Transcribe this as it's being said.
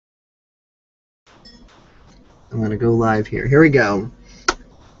I'm going to go live here. Here we go.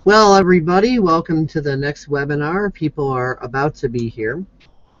 Well, everybody, welcome to the next webinar. People are about to be here.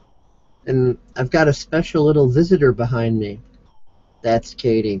 And I've got a special little visitor behind me. That's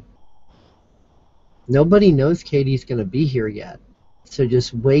Katie. Nobody knows Katie's going to be here yet. So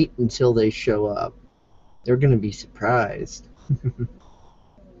just wait until they show up. They're going to be surprised.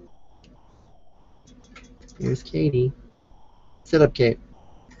 Here's Katie. Sit up, Kate.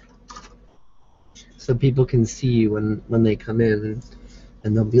 So people can see you when they come in.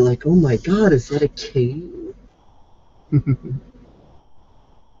 And they'll be like, oh my God, is that a Katie?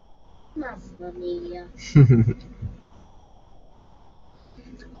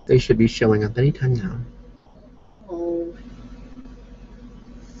 They should be showing up anytime now. Oh.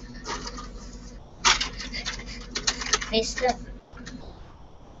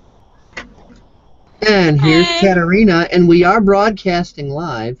 And here's Hey. Katerina, and we are broadcasting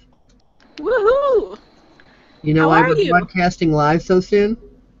live. Woohoo! You know How why are we're you? broadcasting live so soon?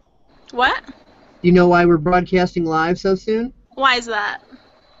 What? Do you know why we're broadcasting live so soon? Why is that?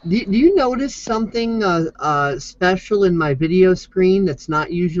 Do you notice something special in my video screen that's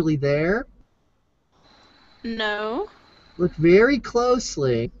not usually there? No. Look very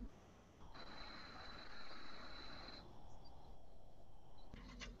closely.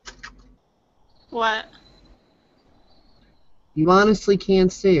 What? You honestly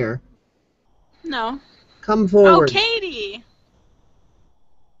can't see her. No. Come forward. Oh, Katie!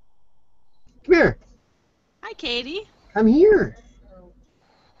 Come here. Hi, Katie. Come here.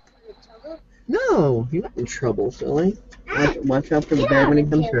 No, you're not in trouble, silly. Watch out for the bag when he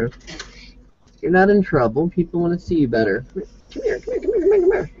comes through. You're not in trouble. People want to see you better. Come here, come here, come here, come here,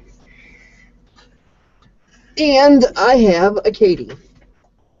 come here. And I have a Katie.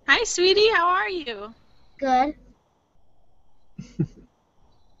 Hi, sweetie. How are you? Good.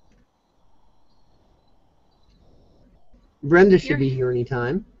 Brenda should be here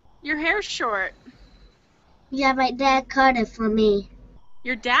anytime. Your hair's short. Yeah, my dad cut it for me.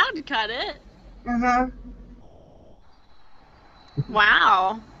 Your dad cut it? Uh-huh.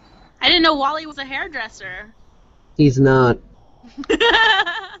 Wow. I didn't know Wally was a hairdresser. He's not.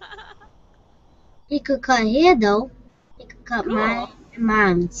 He could cut hair, though. He could cut Cool. my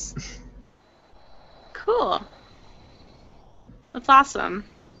mom's. Cool. That's awesome.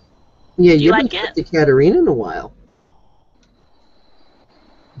 Yeah, Do you you've like been it? to Katerina in a while.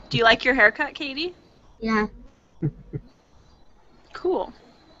 Do you like your haircut, Katie? Yeah. Cool.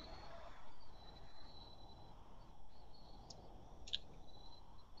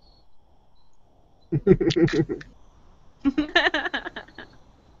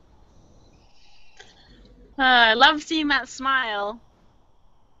 I love seeing that smile.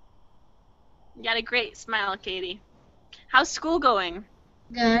 You got a great smile, Katie. How's school going?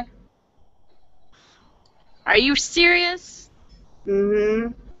 Good. Are you serious?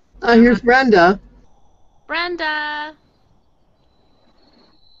 Mm-hmm. Oh, here's Brenda. Brenda!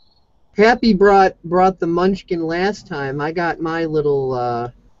 Happy brought the munchkin last time. I got my little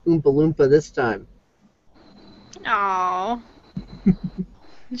Oompa Loompa this time. Aww.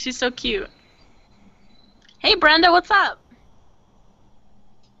 She's so cute. Hey, Brenda, what's up?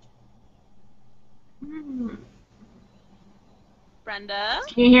 Brenda?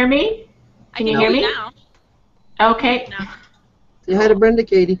 Can you hear me? I Can you can hear hear me? you now. Okay. Now. Say hi to Brenda,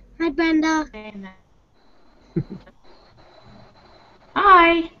 Katie. Hi, Brenda.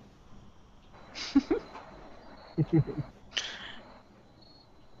 Hi.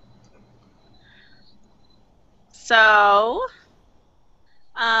 So,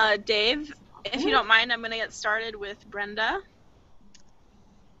 Dave, if you don't mind, I'm going to get started with Brenda.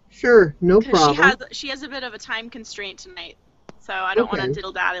 Sure, no Because problem. she has a bit of a time constraint tonight, so I don't want Okay. to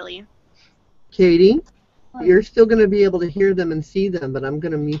diddle-daddly. Katie, you're still going to be able to hear them and see them, but I'm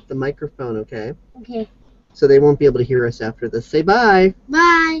going to mute the microphone, okay? Okay. So they won't be able to hear us after this. Say bye.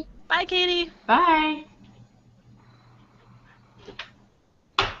 Bye. Bye, Katie. Bye.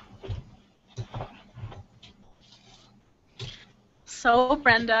 So,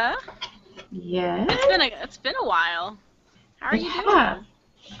 Brenda, Yes. it's been a while. How are you Yeah. doing?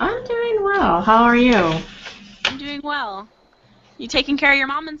 I'm doing well. How are you? I'm doing well. You taking care of your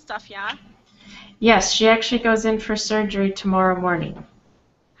mom and stuff, yeah? Yes, she actually goes in for surgery tomorrow morning.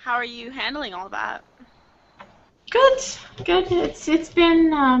 How are you handling all that? Good. Good. It's been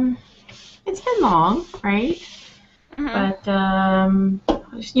long, right? Mhm.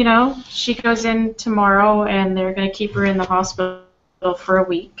 But you know, she goes in tomorrow, and they're gonna keep her in the hospital for a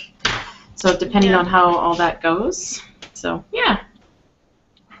week. So depending Yeah. on how all that goes. So yeah.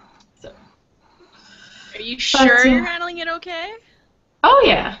 Are you sure But, you're handling it okay? Oh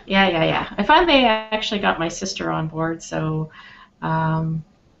yeah, yeah. I finally actually got my sister on board, so um,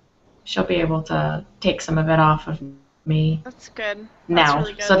 she'll be able to take some of it off of me That's good. That's now.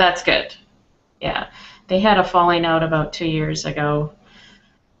 really So good. that's good. Yeah, they had a falling out about 2 years ago,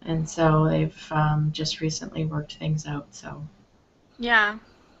 and so they've just recently worked things out. So Yeah.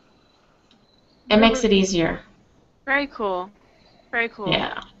 it Really, makes it easier. very cool. Very cool.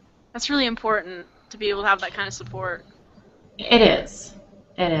 Yeah, That's really important to be able to have that kind of support. it is.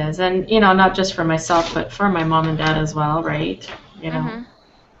 It is, and not just for myself, but for my mom and dad as well, right? Mhm.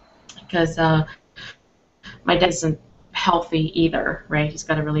 Because my dad isn't healthy either, right? He's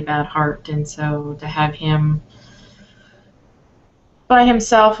got a really bad heart, and so to have him by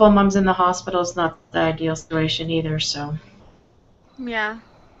himself while mom's in the hospital is not the ideal situation either. So Yeah.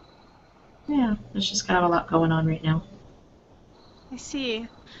 yeah, there's just kind of a lot going on right now. I see.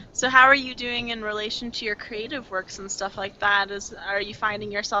 So how are you doing in relation to your creative works and stuff like that? Are you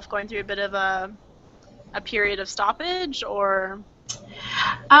finding yourself going through a bit of a period of stoppage or?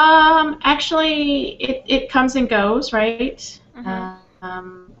 Actually, it comes and goes, right? Mhm.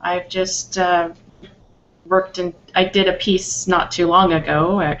 I've just I did a piece not too long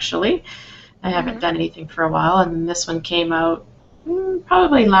ago, actually. I haven't Mhm. done anything for a while, and this one came out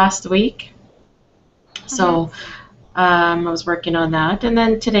probably last week. Mhm. So I was working on that, and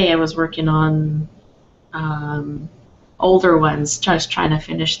then today I was working on um, older ones, just trying to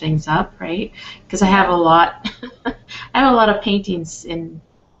finish things up, right? Because I have Yeah. a lot, I have a lot of paintings in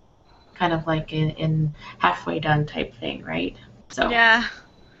kind of like in halfway done type thing, right? So, Yeah.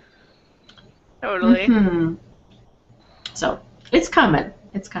 Totally. hmm so it's coming,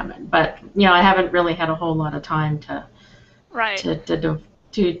 but I haven't really had a whole lot of time Right. to to, de-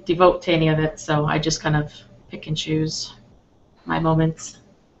 to devote to any of it, so I just kind of pick and choose my moments,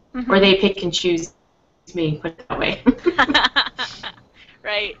 or Mhm. they pick and choose me, put it that way.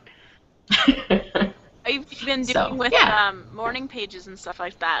 Right. I've been So doing with yeah. morning pages and stuff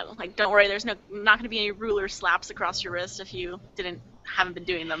like that. Like, don't worry, there's not going to be any ruler slaps across your wrist if you haven't been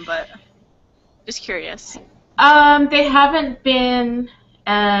doing them. But just curious. They haven't been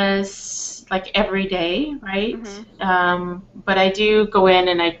as like every day, right? Mhm. But I do go in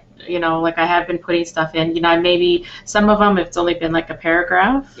and like I have been putting stuff in. Maybe some of them it's only been like a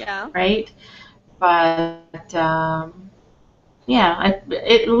paragraph, Yeah. right? But yeah,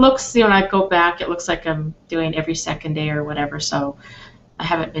 it looks, when I go back, it looks like I'm doing every second day or whatever. So I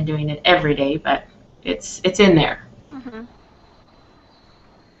haven't been doing it every day, but it's in there. Mhm.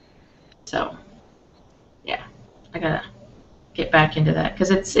 So yeah, I gotta get back into that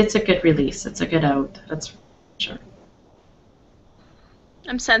because it's a good release. It's a good out. That's for sure.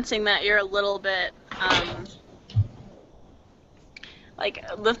 I'm sensing that you're a little bit like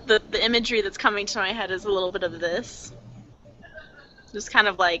the imagery that's coming to my head is a little bit of this. Just kind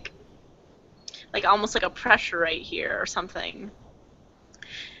of like almost like a pressure right here or something.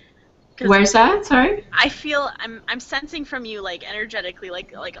 Because Where's that? Sorry. I feel I'm sensing from you like energetically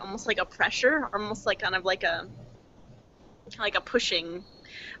like almost like a pressure, almost like kind of like a pushing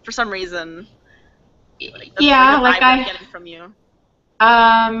for some reason. Like that's like the Yeah, like vibe that I'm getting from you.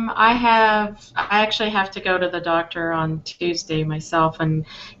 I actually have to go to the doctor on Tuesday myself and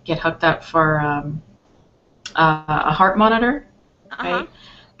get hooked up for a heart monitor, Uh-huh. right?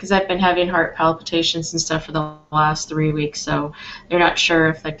 Because I've been having heart palpitations and stuff for the last 3 weeks, so they're not sure if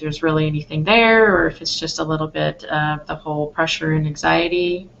like there's really anything there or if it's just a little bit of the whole pressure and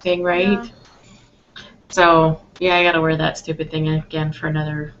anxiety thing, Yeah. right? So yeah, I gotta wear that stupid thing again for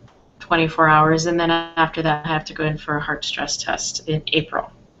another 24 hours, and then after that, I have to go in for a heart stress test in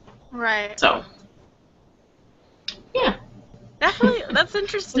April. Right. So yeah. Definitely that's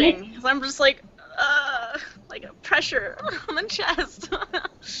interesting because I'm just like a pressure on the chest.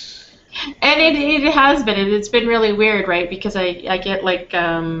 And it has been. It's been really weird, right? Because I get like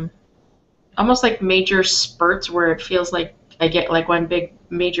almost like major spurts where it feels like I get like one big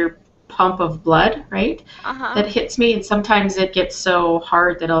major pump of blood, right? Uh-huh. That hits me, and sometimes it gets so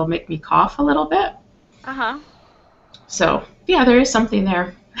hard that it'll make me cough a little bit. Uh-huh. So yeah, there is something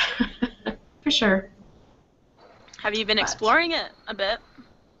there for sure. Have you been But exploring it a bit?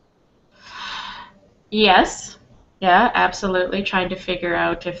 yes, yeah, absolutely. Trying to figure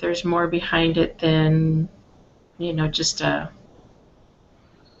out if there's more behind it than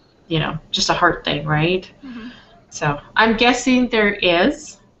just a heart thing, right? Mhm. So I'm guessing there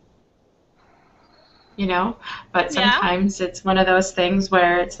is, but Yeah. sometimes it's one of those things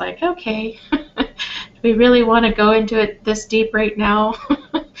where it's like, okay, do we really want to go into it this deep right now?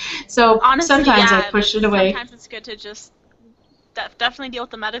 So Honestly, sometimes I yeah, push it away. sometimes it's good to just definitely deal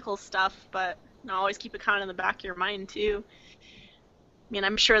with the medical stuff, but always keep it kind of in the back of your mind too. mean,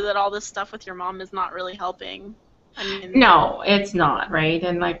 I'm sure that all this stuff with your mom is not really helping. I mean, No, it's not, right?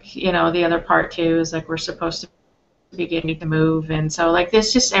 And like, you know, the other part too is like we're supposed to be getting to move, and so like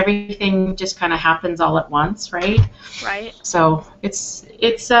this just everything just kind of happens all at once, right? right? So it's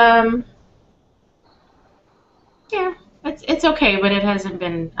yeah, it's okay, but it hasn't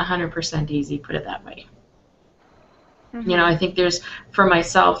been 100% easy, put it that way. Mm-hmm. You know, I think for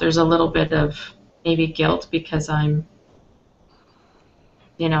myself, there's a little bit of maybe guilt because I'm,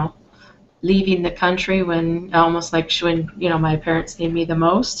 you know, leaving the country when almost like when, you know, my parents need me the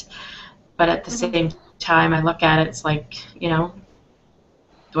most. But at the Mm-hmm. same time, I look at it, it's like, you know,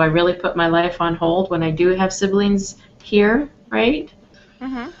 do I really put my life on hold when I do have siblings here, right?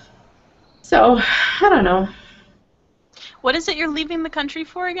 Mm-hmm. So, I don't know. What is it you're leaving the country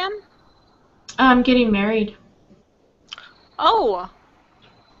for again? I'm getting married. Oh,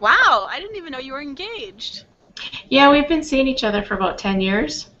 wow! I didn't even know you were engaged. Yeah, we've been seeing each other for about 10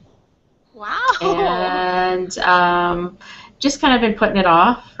 years. Wow. And just kind of been putting it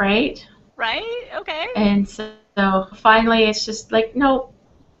off, right? Right? Okay. And so finally it's just like, nope,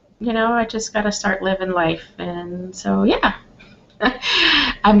 you know, I just got to start living life. And so, yeah.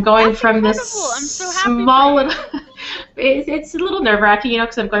 I'm going That's from incredible. this I'm so happy small for you. little, it's a little nerve-wracking, you know,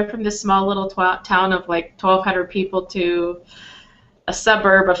 because I'm going from this small little town of like 1,200 people to a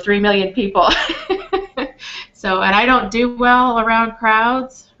suburb of 3 million people. So, and I don't do well around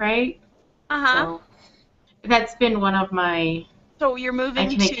crowds, right? Uh-huh. So that's been one of my, So you're I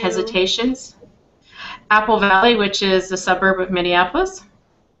moving think, to... hesitations. Apple Valley, which is a suburb of Minneapolis.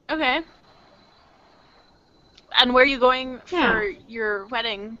 Okay. And where are you going for Yeah. your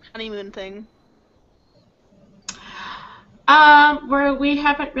wedding honeymoon thing? Where we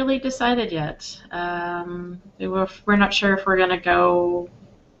haven't really decided yet. We're not sure if we're gonna go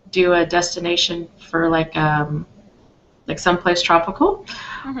do a destination for like someplace tropical,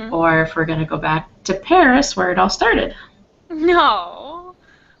 Mm-hmm. or if we're gonna go back to Paris where it all started. No.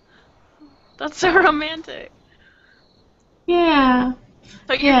 That's so romantic. Yeah.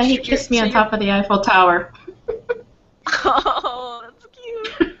 So Yeah, he kissed me on top of the Eiffel Tower. Oh, that's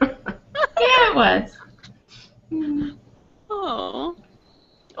cute. Yeah, it was. Oh.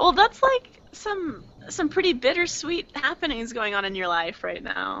 Well, that's like some pretty bittersweet happenings going on in your life right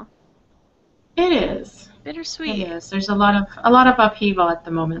now. It is. Bittersweet. It is. There's a lot of upheaval at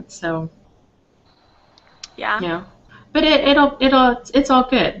the moment, so Yeah. you know. But it's all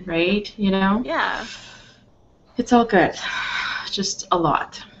good, right? You know? Yeah. It's all good. Just a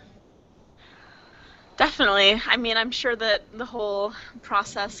lot. Definitely. I mean, I'm sure that the whole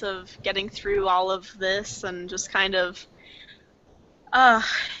process of getting through all of this and just kind of,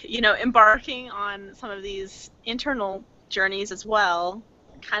 embarking on some of these internal journeys as well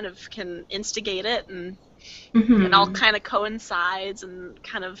kind of can instigate it, and Mm-hmm. it all kind of coincides and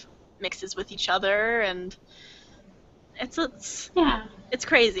kind of mixes with each other, and it's Yeah. it's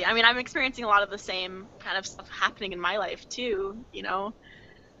crazy. I mean, I'm experiencing a lot of the same kind of stuff happening in my life too, you know.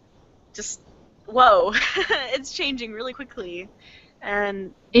 Just whoa, it's changing really quickly,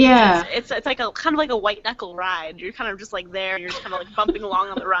 and Yeah. it's like a kind of like a white knuckle ride. You're kind of just like there, and you're just kind of like bumping along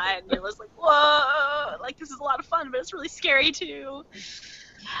on the ride, and you're just like, whoa, like this is a lot of fun, but it's really scary too.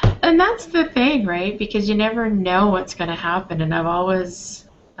 And that's the thing, right? Because you never know what's going to happen. And I've always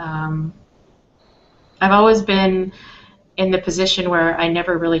been in the position where I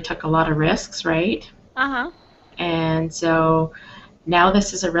never really took a lot of risks, right? Uh-huh. And so now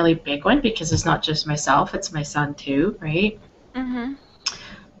this is a really big one because it's not just myself, it's my son too, right? Mm-hmm.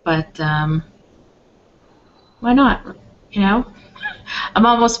 But why not? You know? I'm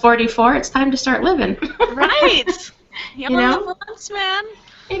almost 44, it's time to start living. Right. You You only know? live once, man.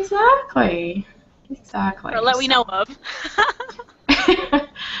 Exactly. Or let we know of.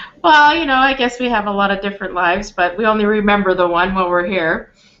 Well, you know, I guess we have a lot of different lives, but we only remember the one when we're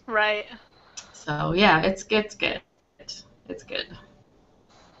here. Right. So yeah, it's good. It's good.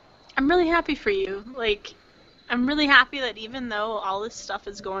 I'm really happy for you. Like, I'm really happy that even though all this stuff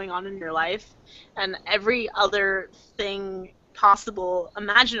is going on in your life, and every other thing possible,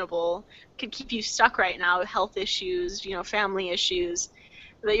 imaginable, could keep you stuck right now, health issues, family issues,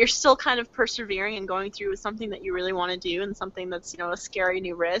 that you're still kind of persevering and going through with something that you really want to do, and something that's, a scary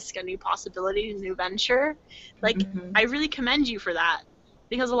new risk, a new possibility, a new venture. Like, Mm-hmm. I really commend you for that,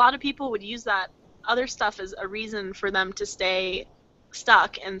 because a lot of people would use that other stuff as a reason for them to stay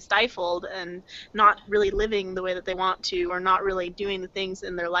stuck and stifled and not really living the way that they want to, or not really doing the things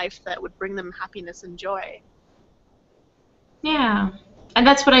in their life that would bring them happiness and joy. Yeah, and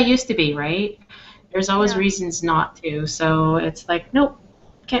that's what I used to be, right? There's always Yeah. reasons not to, so it's like, nope,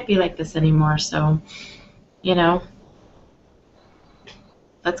 can't be like this anymore. So, you know,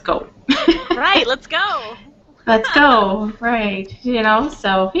 let's go. Right, let's go. Let's go, right? You know,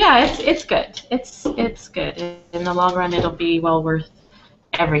 so yeah, it's good. It's good. In the long run, it'll be well worth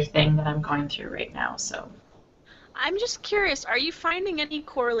everything that I'm going through right now. So I'm just curious, are you finding any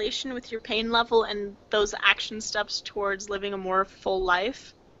correlation with your pain level and those action steps towards living a more full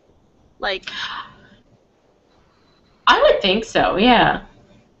life? Like, I would think so. Yeah.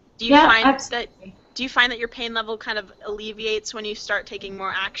 do you Yeah, find absolutely. do you find that your pain level kind of alleviates when you start taking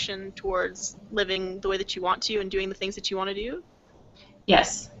more action towards living the way that you want to and doing the things that you want to do?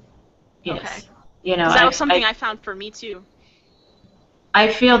 Yes. Yes. Okay. You know, Because that was something I found for me too. I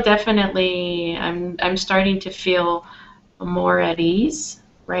feel definitely I'm starting to feel more at ease,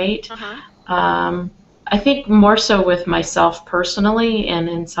 right? Uh-huh. I think more so with myself personally and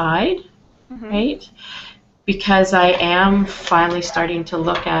inside, Mm-hmm. right? Because I am finally starting to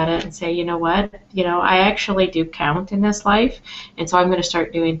look at it and say, you know what, you know, I actually do count in this life, and so I'm going to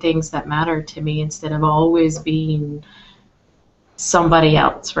start doing things that matter to me instead of always being somebody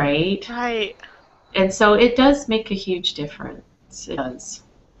else, right? Right. And so it does make a huge difference. It does.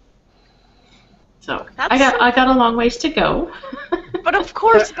 So I got a long ways to go. But of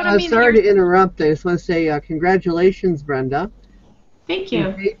course, but I mean, sorry to interrupt. I just want to say congratulations, Brenda. Thank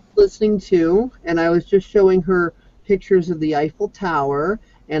you. Great listening to, and I was just showing her pictures of the Eiffel Tower,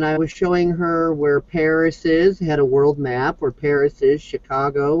 and I was showing her where Paris is. I had a world map where Paris is,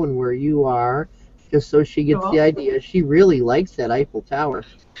 Chicago, and where you are, just so she gets the idea. She really likes that Eiffel Tower.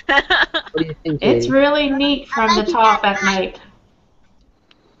 What do you think, Katie? It's really neat from the top at night.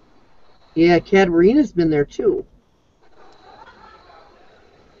 Yeah, Katerina's been there too.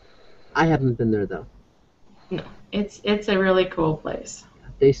 I haven't been there though. No, it's a really cool place.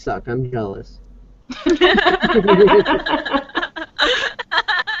 They suck. I'm jealous.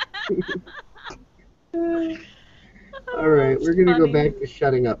 All right, we're going to go back to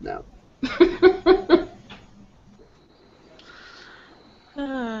shutting up now.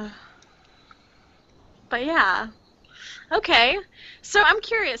 But yeah. Okay. So I'm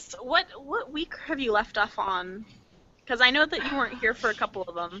curious, what week have you left off on? Because I know that you weren't here for a couple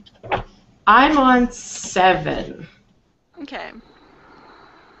of them. I'm on 7. Okay.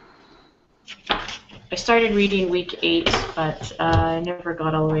 I started reading week 8, but I never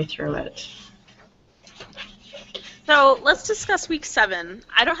got all the way through it. So let's discuss week 7.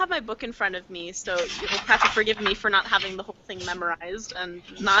 I don't have my book in front of me, so you'll have to forgive me for not having the whole thing memorized and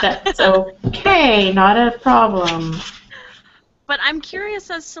not. That's okay, not a problem. But I'm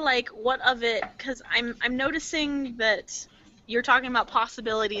curious as to like what of it, because I'm noticing that you're talking about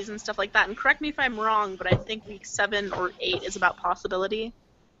possibilities and stuff like that. And correct me if I'm wrong, but I think week 7 or 8 is about possibility.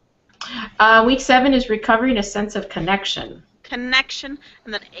 Week 7 is recovering a sense of connection. Connection,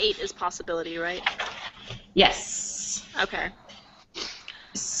 and then 8 is possibility, right? Yes. Okay.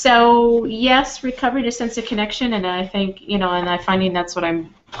 So yes, recovering a sense of connection, and I think, you know, and I'm finding that's what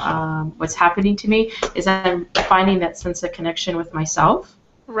what's happening to me is I'm finding that sense of connection with myself.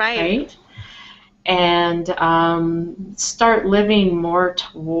 Right. And start living more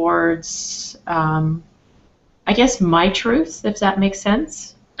towards, I guess, my truth, if that makes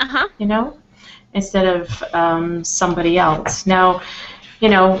sense. Uh-huh. You know, instead of somebody else. Now, you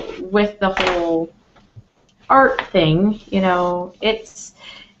know, with the whole art thing, you know, it's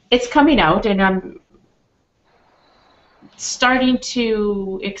coming out, and I'm starting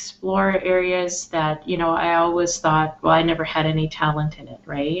to explore areas that, you know, I always thought, well, I never had any talent in it,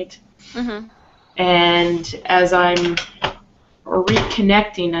 right? Mm-hmm. And as I'm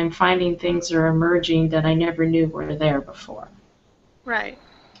reconnecting, I'm finding things are emerging that I never knew were there before. Right.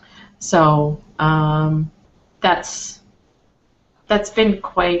 So that's been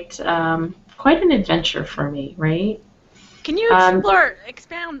quite an adventure for me, right? Can you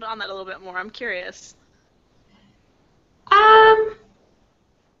expound on that a little bit more? I'm curious.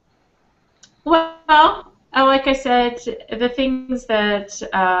 Well, like I said, the things that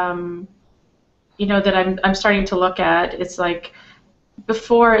you know, that I'm starting to look at, it's like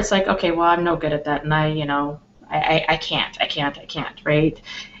before it's like, okay, well, I'm no good at that, and I can't, right?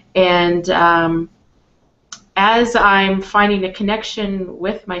 And as I'm finding a connection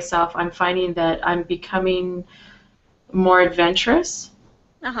with myself, I'm finding that I'm becoming more adventurous,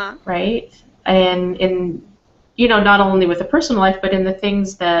 right? And in, you know, not only with the personal life, but in the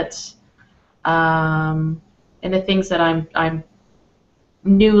things that I'm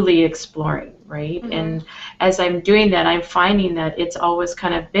newly exploring, right? Mm-hmm. And as I'm doing that, I'm finding that it's always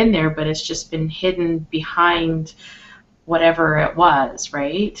kind of been there, but it's just been hidden behind whatever it was,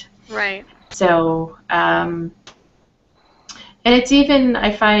 right? Right. So, and it's even,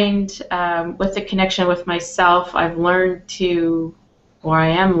 I find, with the connection with myself, I've learned to or I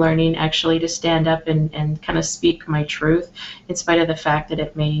am learning actually to stand up and kind of speak my truth in spite of the fact that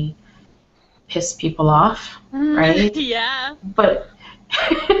it may piss people off, right? Yeah. But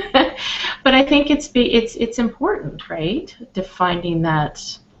but I think it's important, right? To finding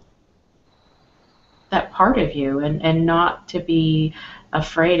that part of you and not to be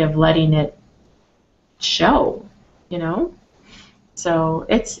afraid of letting it show, you know? So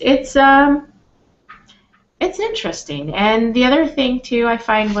it's interesting. And the other thing too I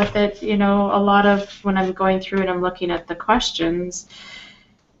find with it, you know, a lot of when I'm going through and I'm looking at the questions,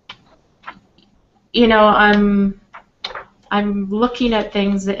 you know, I'm looking at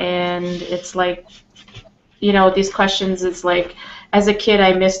things and it's like, you know, these questions, it's like, as a kid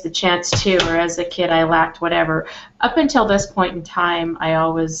I missed the chance too, or as a kid I lacked whatever. Up until this point in time, I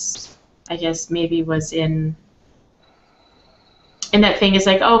always, I guess maybe was in that thing is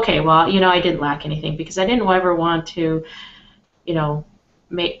like, okay, well, you know, I didn't lack anything because I didn't ever want to, you know,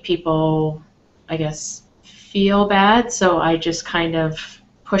 make people, I guess, feel bad. So I just kind of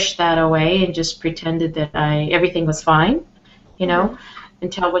pushed that away and just pretended that everything was fine, you know,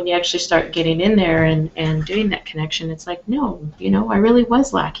 until when you actually start getting in there and doing that connection, it's like, no, you know, I really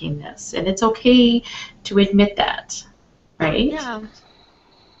was lacking this. And it's okay to admit that, right? Yeah.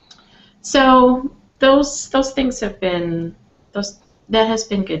 So those things have been, that has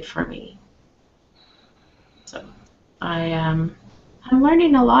been good for me. So I'm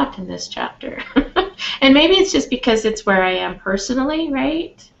learning a lot in this chapter. And maybe it's just because it's where I am personally,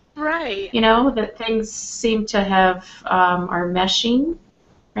 right? Right. You know, that things seem to have, are meshing,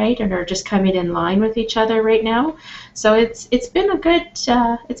 right? And are just coming in line with each other right now. So it's been a good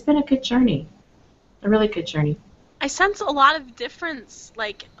journey. A really good journey. I sense a lot of difference,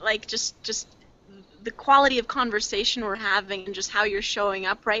 like just the quality of conversation we're having and just how you're showing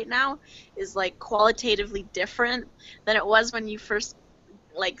up right now is like qualitatively different than it was when you first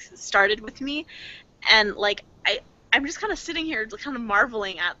like started with me. And like I'm just kind of sitting here kind of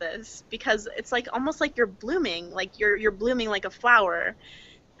marveling at this because it's like almost like you're blooming, like you're blooming like a flower.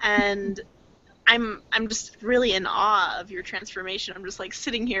 And I'm just really in awe of your transformation. I'm just like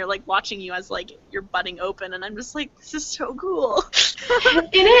sitting here like watching you as like you're budding open, and I'm just like, this is so cool.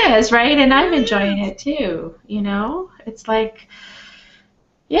 It is, right? And I'm enjoying it too, you know? It's like,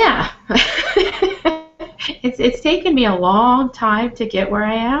 yeah. It's taken me a long time to get where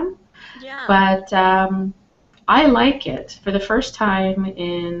I am. Yeah. But I like it. For the first time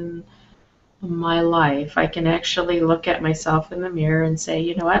in my life, I can actually look at myself in the mirror and say,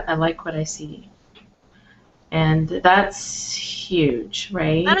 you know what, I like what I see. And that's huge,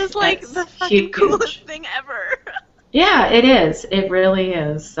 right? That is like the fucking coolest thing ever. Yeah, it is. It really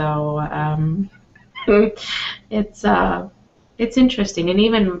is. So it's interesting. And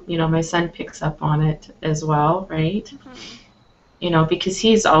even, you know, my son picks up on it as well, right? Mm-hmm. You know, because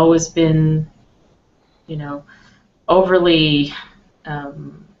he's always been, you know, overly, I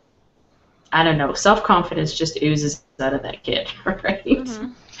don't know, self-confidence just oozes out of that kid, right?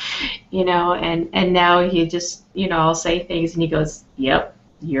 Mm-hmm. You know, and now he just, you know, I'll say things and he goes, yep,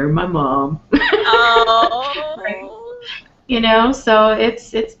 you're my mom. Oh. Right? You know, so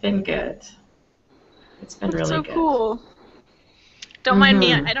it's been good. It's been really so good. Cool. Don't mind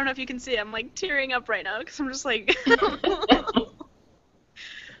me. I don't know if you can see. I'm like tearing up right now because I'm just like.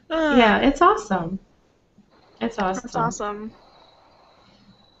 Yeah, it's awesome. It's awesome. It's awesome.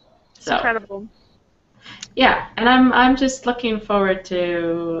 It's incredible. Yeah, and I'm just looking forward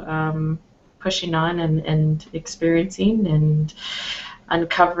to pushing on and experiencing and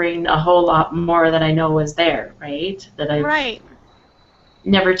uncovering a whole lot more that I know was there, right? That I've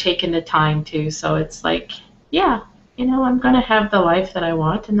never taken the time to. So it's like, yeah, you know, I'm going to have the life that I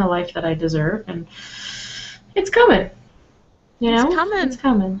want and the life that I deserve, and it's coming. You know? It's coming. It's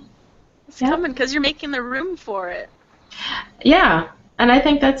coming. It's coming because you're making the room for it. Yeah, and I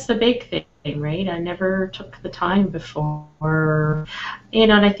think that's the big thing, right? I never took the time before, you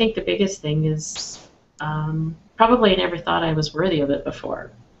know, and I think the biggest thing is probably I never thought I was worthy of it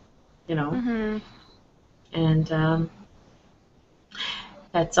before, you know? Mm-hmm. And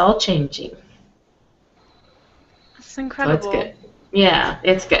that's all changing. It's incredible. So it's good. Yeah,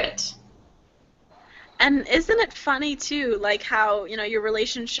 it's good. And isn't it funny, too, like how, you know, your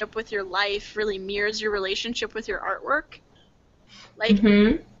relationship with your life really mirrors your relationship with your artwork? Like,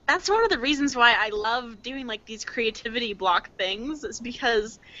 mm-hmm. That's one of the reasons why I love doing, like, these creativity block things, is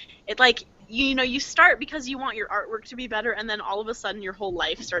because it, like, you know, you start because you want your artwork to be better, and then all of a sudden your whole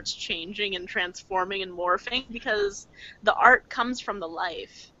life starts changing and transforming and morphing because the art comes from the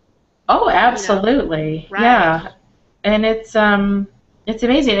life. Oh, absolutely. You know? Right. Yeah. And it's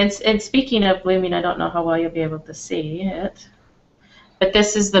amazing. And speaking of blooming, I don't know how well you'll be able to see it, But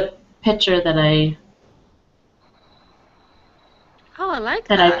this is the picture that I like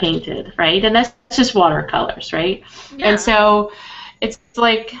that I painted, right? And that's just watercolors, right? Yeah. And so it's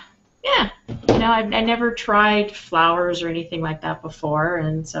like, yeah, you know, I never tried flowers or anything like that before,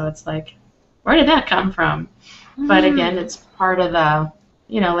 and so it's like, where did that come from? But again, it's part of the,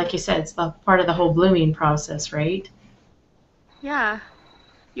 you know, like you said, it's the part of the whole blooming process, right? Yeah.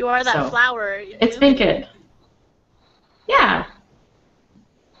 You are that So, flower. It's been good. Yeah.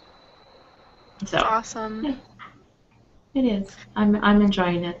 So That's awesome. Yeah, it is. I'm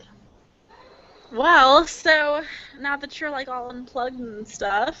enjoying it. Well, so now that you're like all unplugged and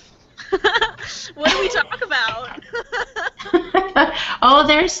stuff, what do we talk about? Oh,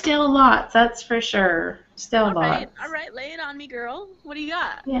 there's still lots, that's for sure. Still All lots. right, lay it on me, girl. What do you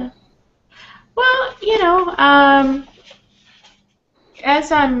got? Yeah. Well, you know,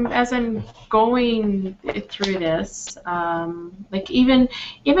 as I'm going through this, like even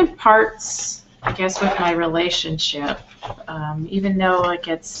parts, I guess, with my relationship, even though like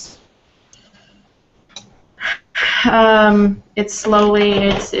it's slowly,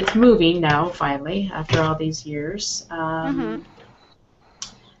 it's moving now finally after all these years.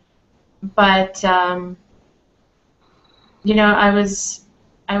 But you know, I was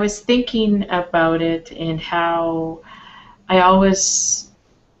thinking about it and how I always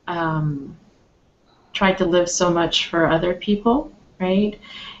tried to live so much for other people, right?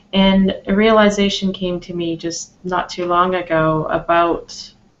 And a realization came to me just not too long ago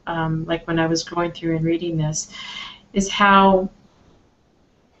about, like when I was going through and reading this, is how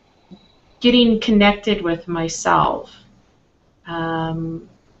getting connected with myself,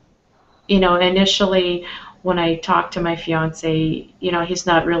 you know, initially when I talked to my fiance, you know, he's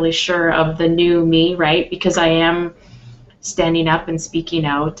not really sure of the new me, right? Because I am standing up and speaking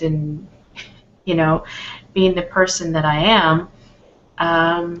out and, you know, being the person that I am.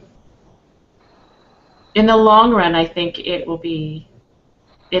 In the long run, I think it'll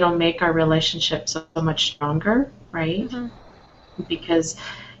make our relationship so much stronger, right? Because,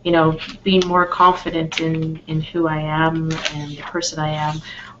 you know, being more confident in who I am and the person I am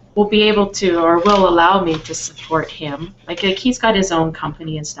will be able to, or will allow me to support him. Like he's got his own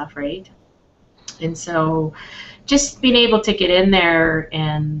company and stuff, right? And so just being able to get in there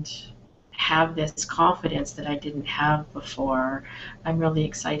and have this confidence that I didn't have before, I'm really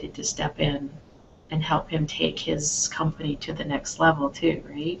excited to step in and help him take his company to the next level too,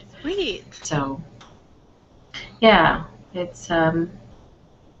 right? Sweet. So, yeah, it's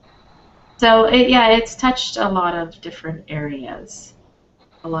it's touched a lot of different areas,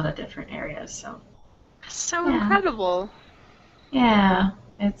 So Incredible. Yeah,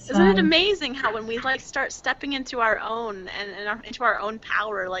 it's. Isn't it amazing how when we like start stepping into our own and into our own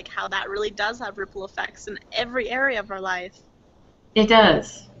power, like how that really does have ripple effects in every area of our life. It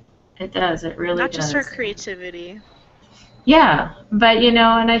does. It does. It really does. Not just our creativity. Yeah, but you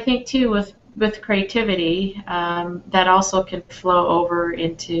know, and I think too with creativity, that also can flow over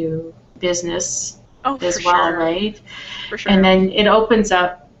into business as well, right? For sure. And then it opens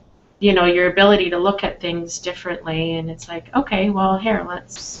up, you know, your ability to look at things differently, and it's like, okay, well, here,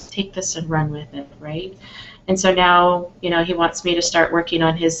 let's take this and run with it, right? And so now, you know, he wants me to start working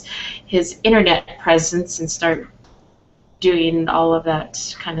on his internet presence and start doing all of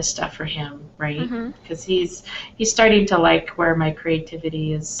that kind of stuff for him, right? Because he's starting to like where my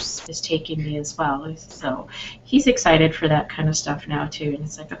creativity is taking me as well. So he's excited for that kind of stuff now too. And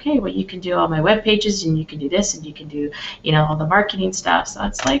it's like, okay, well, you can do all my web pages, and you can do this, and you can do, you know, all the marketing stuff. So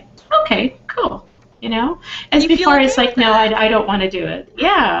it's like, okay, cool, you know. As before, it's like, no, I don't want to do it.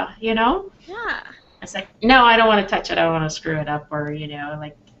 Yeah, you know. Yeah. It's like, no, I don't want to touch it. I don't want to screw it up, or you know,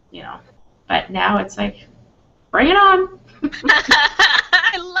 like, you know. But now it's like, bring it on.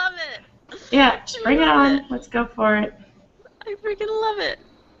 I love it. Yeah, bring it on. Let's go for it. I freaking love it.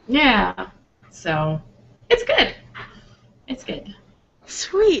 Yeah. So, it's good. It's good.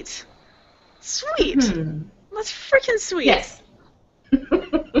 Sweet. Sweet. That's freaking sweet. Yes.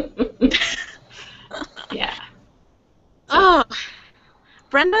 Yeah. Oh,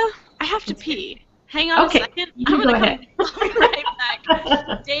 Brenda, I have to pee. Hang on a second. You can go ahead. I'll be right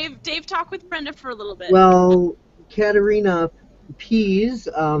back. Dave, talk with Brenda for a little bit. Well, Katerina peas,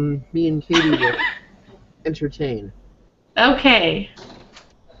 me and Katie will entertain. Okay.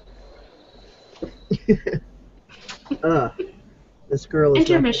 This girl is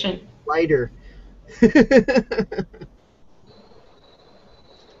intermission. Lighter. You're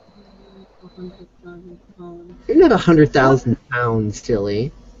not 100,000 pounds,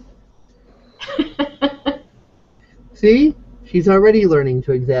 Tilly. See? She's already learning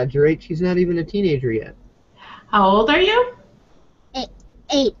to exaggerate. She's not even a teenager yet. How old are you? 8.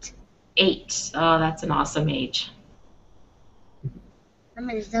 8. 8. Oh, that's an awesome age. I'm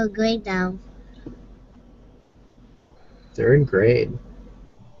in 3rd grade now. 3rd grade.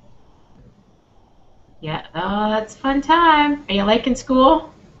 Yeah. Oh, that's a fun time. Are you liking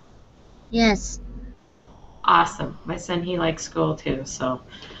school? Yes. Awesome. My son, he likes school too, so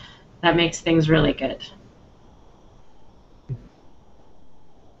that makes things really good.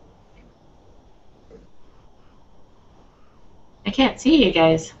 I can't see you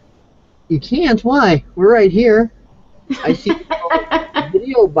guys. You can't? Why? We're right here. I see the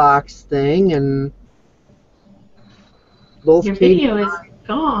video box thing, and both Your Katie video and is I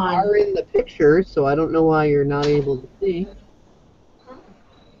gone. are in the picture, so I don't know why you're not able to see.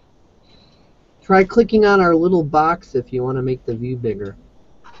 Try clicking on our little box if you want to make the view bigger.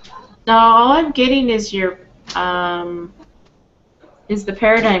 No, all I'm getting is your is the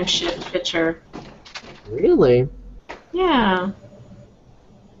paradigm shift picture. Really? Yeah.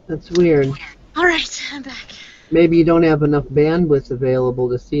 That's weird. All right, I'm back. Maybe you don't have enough bandwidth available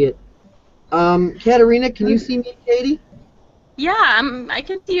to see it. Katerina, can you see me, Katie? Yeah, I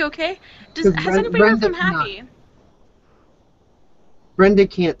can see you okay. Because Has anybody heard from Happy? Brenda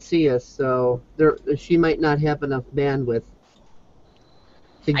can't see us, so she might not have enough bandwidth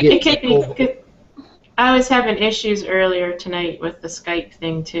to get to Okay, I was having issues earlier tonight with the Skype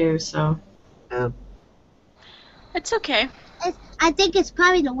thing too, so. It's okay. I think it's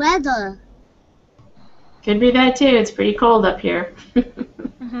probably the weather. Could be that too. It's pretty cold up here.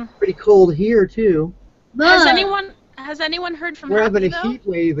 Pretty cold here too. Has anyone heard from We're Happy, having a though? heat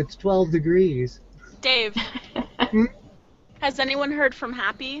wave. It's 12 degrees. Dave, Hmm? has anyone heard from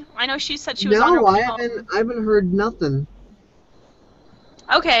Happy? I know she said she was on her No, way I home. haven't heard nothing.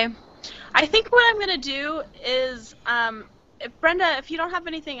 Okay. I think what I'm going to do is, Brenda, if you don't have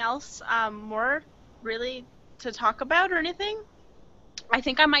anything else more really to talk about or anything, I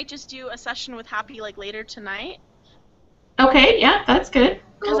think I might just do a session with Happy like later tonight. Okay, yeah, that's good.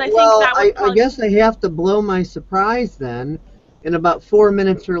 Because I think Well, that would I guess I have to blow my surprise then. In about 4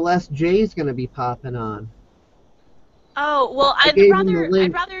 minutes or less, Jay's going to be popping on. Oh, well, I I'd gave him the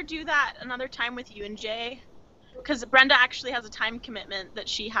link. rather do that another time with you and Jay. Because Brenda actually has a time commitment that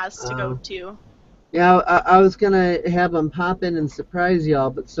she has to go to. Yeah, I was going to have him pop in and surprise y'all,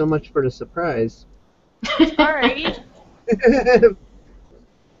 but so much for the surprise. All right.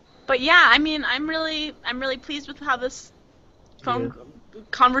 But yeah, I mean, I'm really pleased with how this phone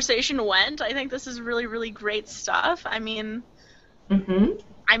conversation went. I think this is really, really great stuff. I mean,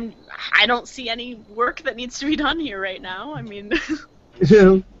 I don't see any work that needs to be done here right now. I mean,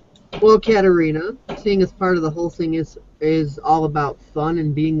 well, Katerina, seeing as part of the whole thing is all about fun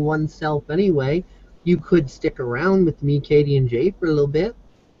and being oneself anyway, you could stick around with me, Katie, and Jay for a little bit.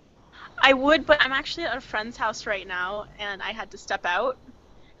 I would, but I'm actually at a friend's house right now, and I had to step out.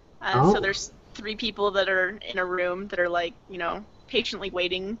 So there's 3 people that are in a room that are like, patiently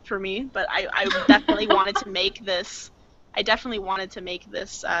waiting for me. But I definitely wanted to make this. I definitely wanted to make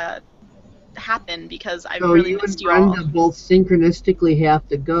this happen because I really missed you all. So you and Brenda both synchronistically have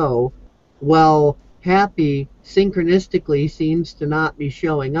to go. Well, Happy synchronistically seems to not be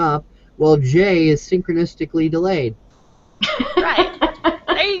showing up. Well, Jay is synchronistically delayed. Right.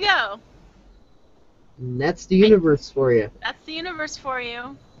 There you go. And that's the universe for you. That's the universe for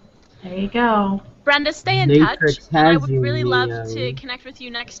you. There you go. Brenda, stay in touch. And I would really love to connect with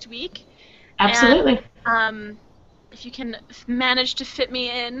you next week. Absolutely. And, if you can manage to fit me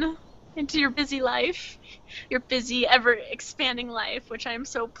into your busy life, your busy, ever-expanding life, which I am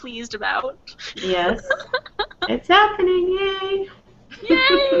so pleased about. Yes. It's happening, yay!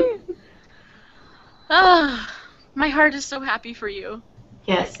 Yay! My heart is so happy for you.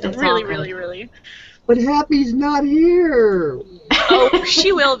 Yes, it's really, all really, really. But Happy's not here. Oh,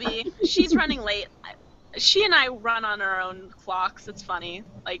 she will be. She's running late. She and I run on our own clocks. It's funny.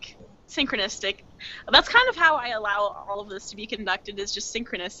 Like, synchronistic. That's kind of how I allow all of this to be conducted, is just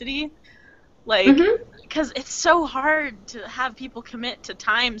synchronicity. Like, because it's so hard to have people commit to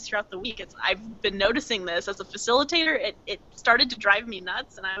times throughout the week. I've been noticing this as a facilitator. It started to drive me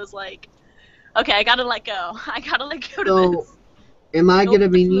nuts, and I was like, okay, I gotta let go. I gotta let go to this. Am I going to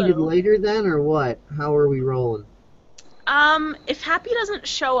be needed later then, or what? How are we rolling? If Happy doesn't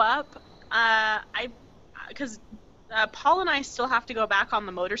show up, because Paul and I still have to go back on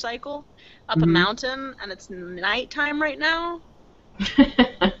the motorcycle up a mountain, and it's nighttime right now.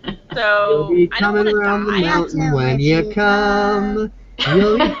 So You'll be I don't want coming to around the die. mountain when you come.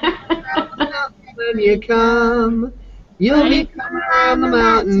 You'll be coming around the mountain when you come. You'll be coming around the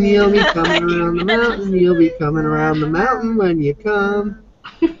mountain. You'll be coming around the mountain. You'll be coming around the mountain when you come.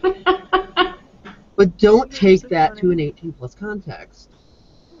 But don't take that to an 18+ context.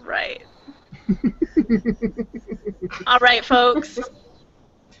 Right. All right, folks.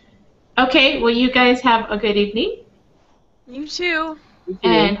 Okay, well, you guys have a good evening, You too.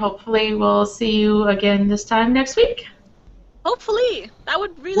 and hopefully we'll see you again this time next week. Hopefully. That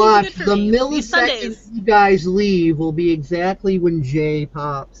would really be Watch, good for the me. These millisecond Sundays. you guys leave will be exactly when Jay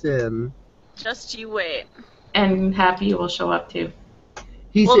pops in. Just you wait. And Happy will show up too.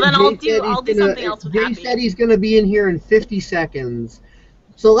 Well, then I'll do something else with Jay Happy. said he's going to be in here in 50 seconds.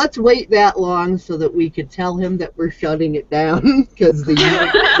 So let's wait that long so that we could tell him that we're shutting it down. Because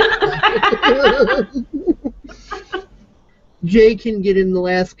Jay can get in the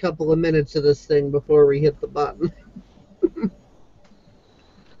last couple of minutes of this thing before we hit the button.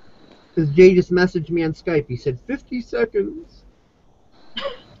 Because Jay just messaged me on Skype. He said 50 seconds.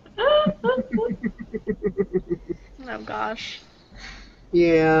 Oh, gosh.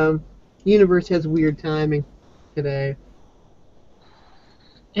 Yeah, universe has weird timing today.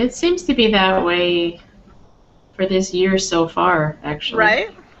 It seems to be that way for this year so far, actually.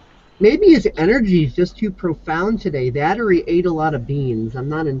 Right? Maybe his energy is just too profound today. That or he ate a lot of beans. I'm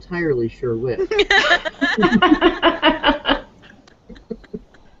not entirely sure which.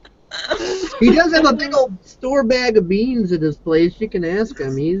 He does have a big old store bag of beans at his place. You can ask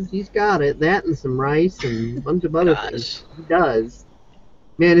him. He's got it. That and some rice and a bunch of other things. He does.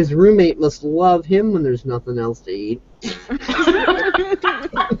 Man, his roommate must love him when there's nothing else to eat.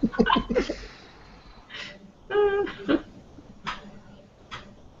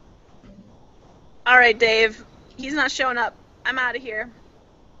 All right, Dave. He's not showing up. I'm out of here.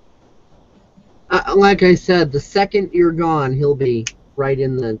 Like I said, the second you're gone, he'll be right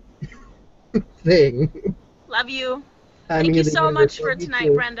in the thing. Love you. Thank you so much for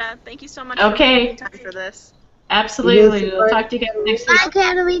tonight, Brenda. Thank you so much for taking time for this. Absolutely. We'll talk to you guys next week. Bye,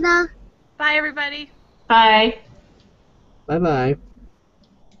 Katerina. Bye, everybody. Bye. Bye-bye.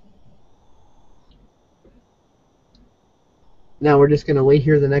 Now we're just going to wait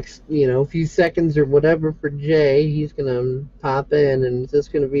here the next, few seconds or whatever for Jay. He's going to pop in, and it's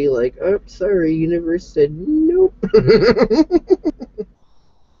just going to be like, oh, sorry, universe said nope.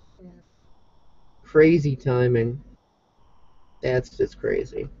 Crazy timing. That's just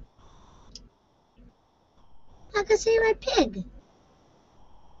crazy. I can see my pig.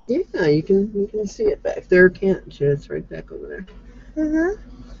 Yeah, you can see it back there, can't you? It's right back over there.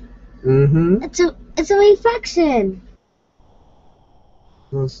 It's a reflection.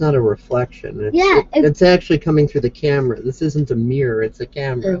 Well, it's not a reflection. Yeah, it's actually coming through the camera. This isn't a mirror, it's a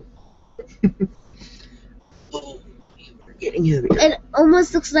camera. Oh, we're getting heavier. It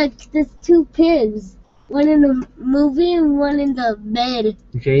almost looks like there's two pigs. One in the movie and one in the bed.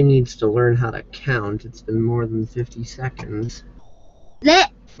 Jay needs to learn how to count. It's been more than 50 seconds. It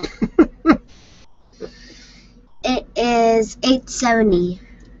is 8:70.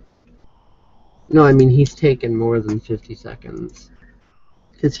 No, I mean he's taken more than 50 seconds.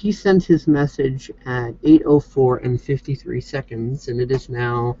 Because he sent his message at 8:04 and 53 seconds, and it is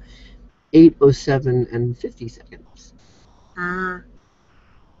now 8:07 and 50 seconds. Ah.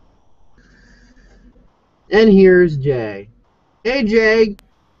 And here's Jay. Hey, Jay.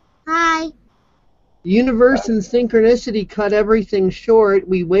 Hi. Universe and synchronicity cut everything short.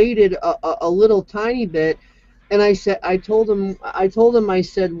 We waited a little tiny bit, and I told him, I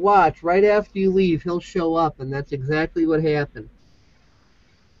said, watch, right after you leave, he'll show up, and that's exactly what happened.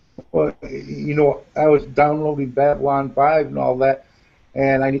 Well, I was downloading Babylon 5 and all that,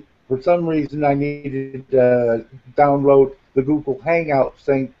 and for some reason I needed to download the Google Hangout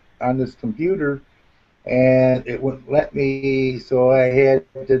thing on this computer, and it wouldn't let me, so I had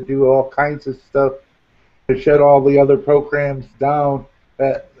to do all kinds of stuff to shut all the other programs down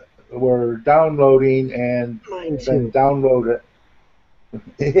that were downloading and then download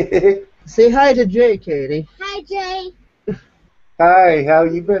it. Say hi to Jay, Katie. Hi, Jay. Hi, how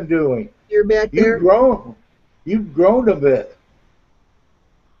you been doing? You're back there? You've grown a bit.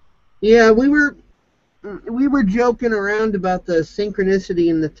 Yeah, we were joking around about the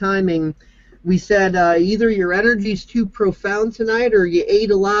synchronicity and the timing. We said either your energy's too profound tonight or you ate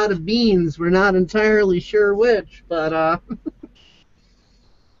a lot of beans. We're not entirely sure which, but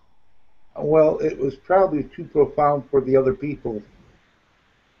Well, it was probably too profound for the other people.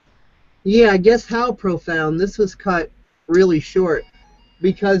 Yeah, I guess how profound. This was cut really short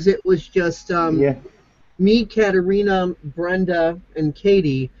because it was just me, Katerina, Brenda, and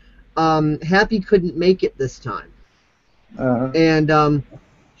Katie. Happy couldn't make it this time. And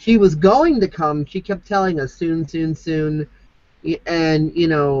she was going to come. She kept telling us soon, soon, soon. And,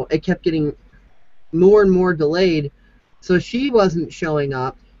 it kept getting more and more delayed. So she wasn't showing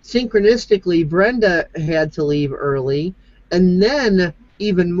up. Synchronistically, Brenda had to leave early. And then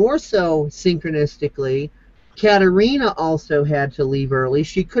even more so synchronistically, Katerina also had to leave early.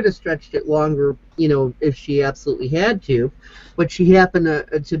 She could have stretched it longer, if she absolutely had to, but she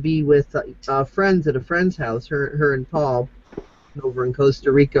happened to be with friends at a friend's house. Her and Paul over in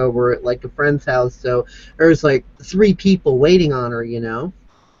Costa Rica were at like a friend's house, so there's like 3 people waiting on her.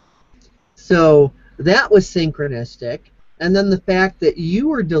 So that was synchronistic. And then the fact that you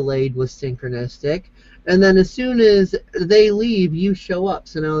were delayed was synchronistic. And then as soon as they leave, you show up.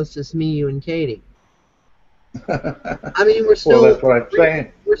 So now it's just me, you, and Katie. I mean, we're still. Well, that's what I'm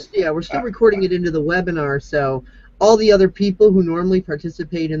saying. We're still recording it into the webinar. So all the other people who normally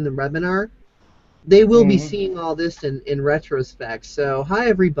participate in the webinar, they will be seeing all this in retrospect. So hi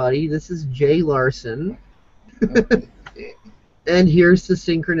everybody, this is Jay Larson. And here's the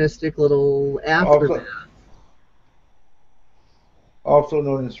synchronistic little aftermath. Also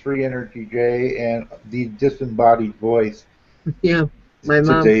known as Free Energy Jay and the disembodied voice. Yeah, my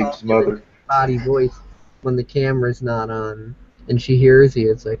mom Dave's calls mother. it disembodied voice when the camera's not on and she hears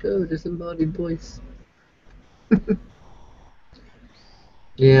you. It's like, oh, disembodied voice.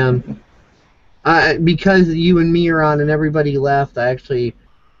 Yeah. Because you and me are on and everybody left, I actually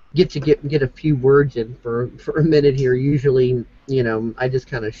get a few words in for a minute here. Usually, I just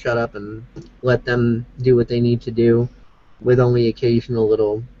kind of shut up and let them do what they need to do, with only occasional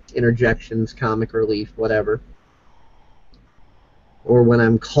little interjections, comic relief, whatever. Or when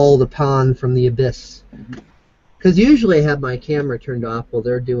I'm called upon from the abyss. Because usually I have my camera turned off while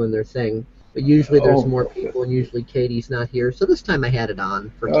they're doing their thing. But usually there's more people, and usually Katie's not here. So this time I had it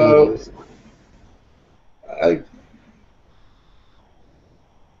on for Katie.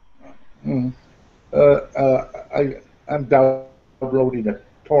 I'm downloading a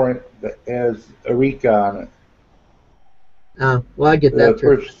torrent that has Eureka on it. Well, I get that. The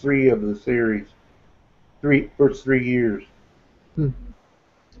first 3 of the series. First 3 years.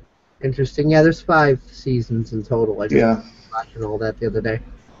 Interesting. Yeah, there's 5 seasons in total. I just was watching all that the other day.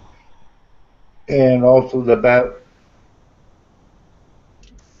 And also the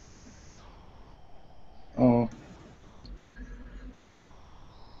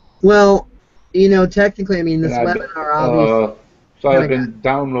Well, technically, I mean, this webinar obviously. So I've been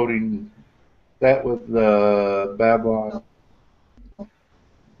downloading that with the Babylon.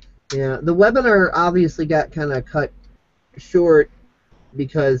 Yeah, the webinar obviously got kind of cut short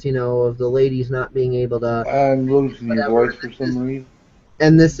because, of the ladies not being able to. I'm losing your voice for some reason.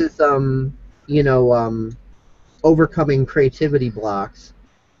 And this is, overcoming creativity blocks.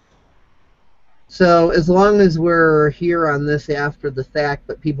 So as long as we're here on this after the fact,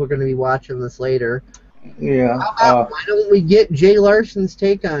 but people are going to be watching this later. Yeah. Why don't we get Jay Larson's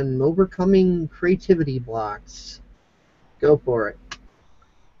take on overcoming creativity blocks? Go for it.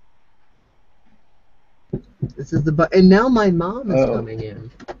 This is and now my mom is coming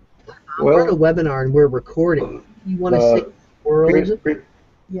in. We're at a webinar and we're recording. You want to say the world?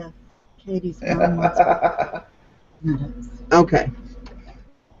 Yeah, Katie's mom wants Okay.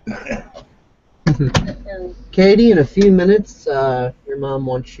 Katie, in a few minutes, your mom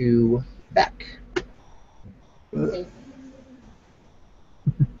wants you back.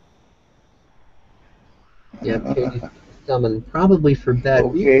 Yeah, Katie's coming probably for bed.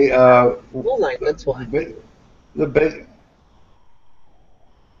 Okay. Whole night. That's why.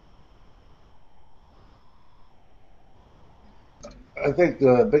 I think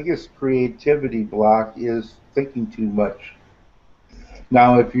the biggest creativity block is thinking too much.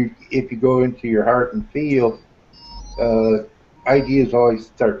 Now, if you go into your heart and feel, ideas always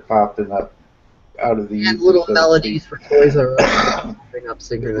start popping up out of the. And little melodies for Toys R Us bring up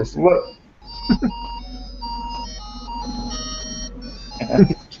synchronicity. What?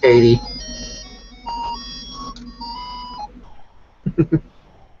 Katie.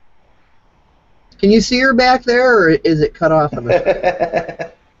 Can you see her back there, or is it cut off?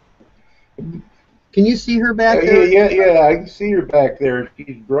 Can you see her back there? Yeah, I can see her back there.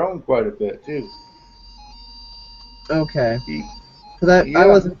 She's grown quite a bit, too. Okay. Because I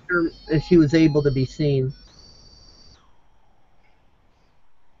wasn't sure if she was able to be seen.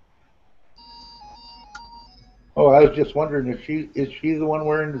 Oh, I was just wondering if is she the one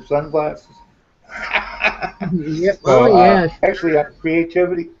wearing the sunglasses? Yep. Oh, yeah. Actually,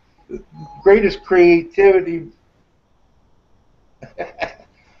 creativity, greatest creativity.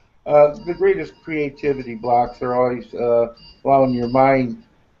 The greatest creativity blocks are always allowing your mind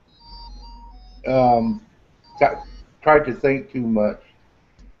try to think too much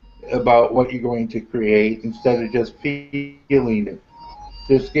about what you're going to create instead of just feeling it.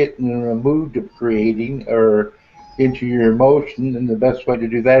 Just get in a mood of creating or into your emotion, and the best way to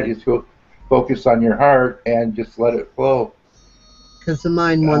do that is to focus on your heart and just let it flow. Because the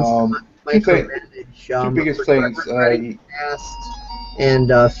mind wants to micromanage two biggest things. regretting the past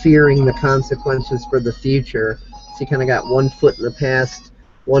and fearing the consequences for the future. So you kind of got one foot in the past,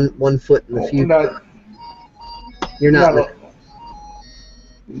 one foot in the future. You're not.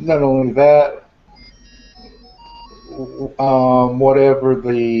 Not only that, whatever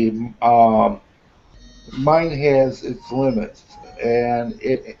the mind has its limits, and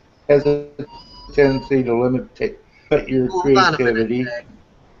it has a tendency to limit your creativity.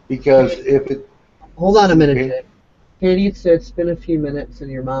 Because if it... Hold on a minute, Jay. Katie, it's been a few minutes, and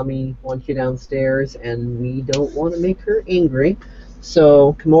your mommy wants you downstairs, and we don't want to make her angry.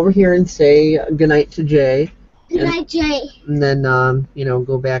 So come over here and say goodnight to Jay. Good night, Jay. And then,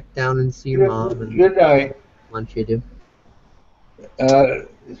 go back down and see your mom. And good night. Want you to.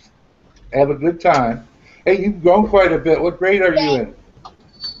 Have a good time. Hey, you've grown quite a bit. What grade are you in?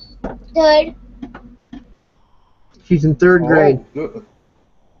 Third. She's in third grade. Good.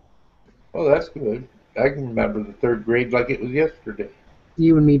 Oh, that's good. I can remember the third grade like it was yesterday.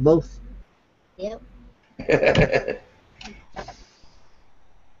 You and me both. Yep.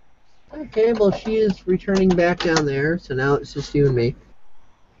 Okay, well, she is returning back down there, so now it's just you and me.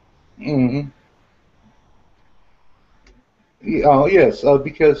 Mm-hmm. Yes,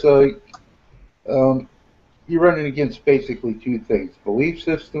 because you're running against basically two things: belief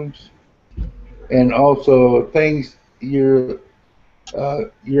systems, and also things your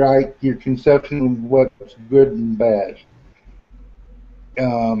conception of what's good and bad.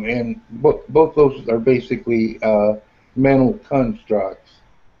 And both those are basically mental constructs.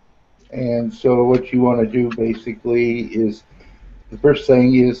 And so what you want to do basically is, the first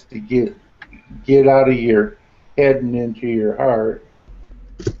thing is to get out of your head and into your heart,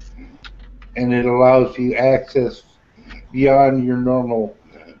 and it allows you access beyond your normal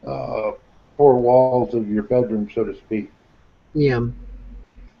four walls of your bedroom, so to speak. Yeah.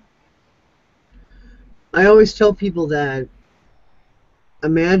 I always tell people that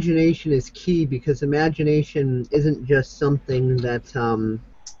imagination is key, because imagination isn't just something that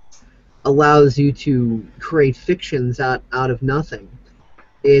allows you to create fictions out of nothing.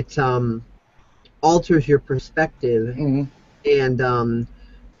 It alters your perspective, Mm-hmm. and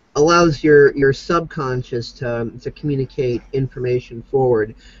allows your subconscious to communicate information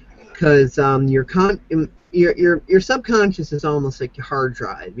forward. Because your subconscious is almost like your hard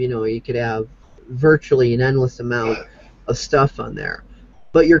drive. You could have virtually an endless amount of stuff on there,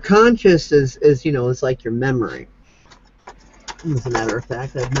 but your conscious is like your memory. As a matter of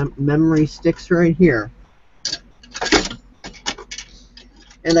fact, I have memory sticks right here,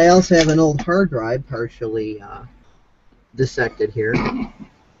 and I also have an old hard drive partially dissected here.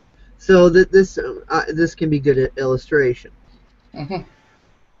 So that this can be good illustration. Mm-hmm.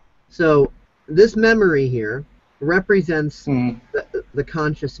 So this memory here represents Mm-hmm. the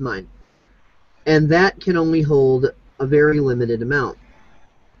conscious mind, and that can only hold a very limited amount.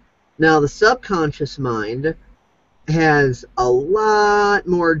 Now the subconscious mind has a lot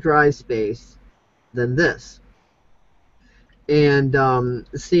more drive space than this, and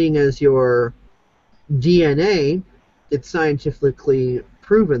seeing as your DNA, it's scientifically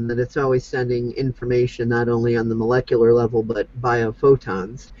proven that it's always sending information not only on the molecular level but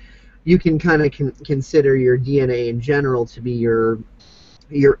biophotons. You can kind of consider your DNA in general to be your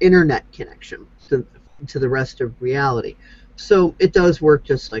internet connection to the rest of reality. So it does work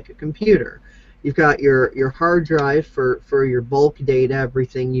just like a computer. You've got your hard drive for your bulk data,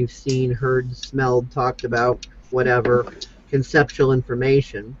 everything you've seen, heard, smelled, talked about, whatever, conceptual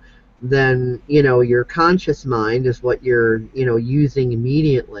information. Then, your conscious mind is what you're, using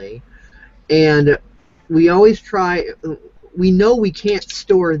immediately. And we always try, we know we can't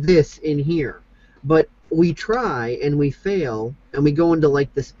store this in here, but we try and we fail, and we go into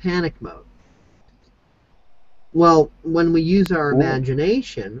like this panic mode. Well, when we use our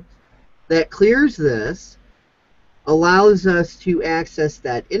imagination, that clears this, allows us to access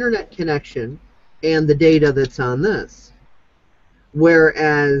that internet connection and the data that's on this.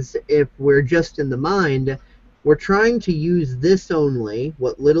 Whereas if we're just in the mind, we're trying to use this only,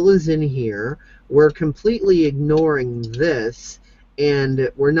 what little is in here, we're completely ignoring this, and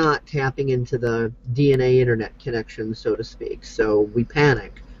we're not tapping into the DNA internet connection, so to speak, so we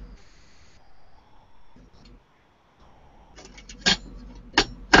panic.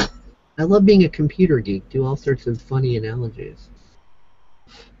 I love being a computer geek, do all sorts of funny analogies.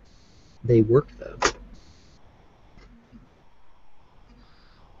 They work, though.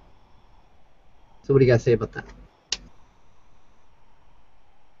 So what do you guys say about that?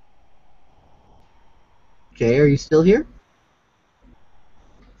 Jay, are you still here?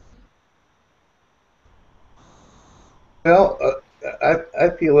 Well,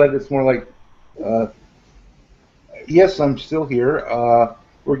 feel that it's more like, yes, I'm still here.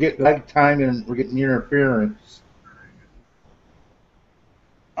 We're getting lag time and we're getting interference.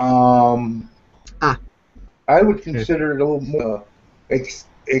 I would consider it a little more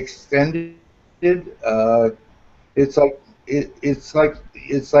extended. It's like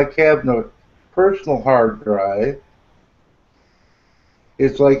it's like having a personal hard drive.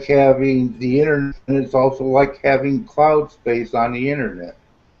 It's like having the internet, and it's also like having cloud space on the internet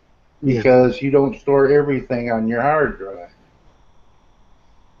because you don't store everything on your hard drive.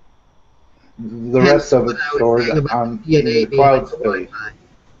 The rest of it's stored on in the cloud space.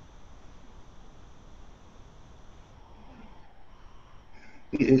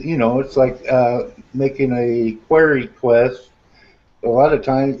 You know, it's like making a query request. A lot of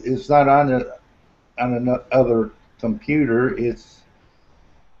times, it's not on another computer. It's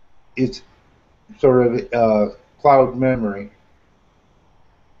sort of cloud memory.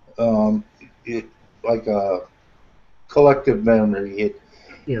 It like a collective memory.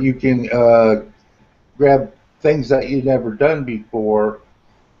 You can grab things that you've never done before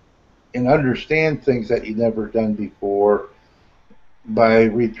and understand things that you've never done before by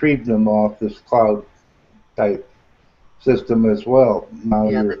retrieving them off this cloud type system as well. Now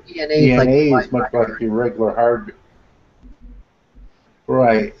your DNA is much like your regular hard,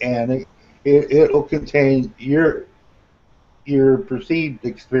 right? And it'll contain your perceived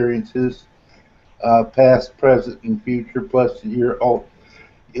experiences, past, present, and future, plus your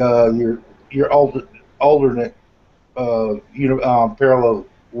alternate parallel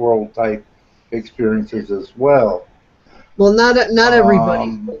world type experiences as well. Well, not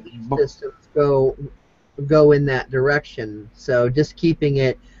everybody's belief systems go in that direction. So just keeping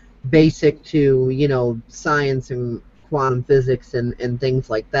it basic to science and quantum physics and things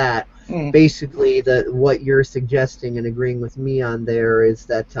like that. Basically, what you're suggesting and agreeing with me on there is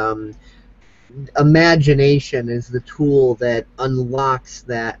that imagination is the tool that unlocks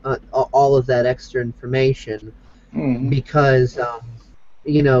that all of that extra information, because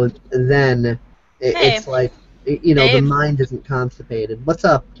then it's like the mind isn't constipated. What's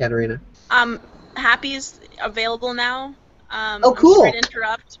up, Katerina? Happy's available now. Oh, cool. I'm sorry to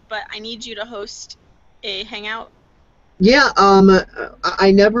interrupt, but I need you to host a hangout. Yeah,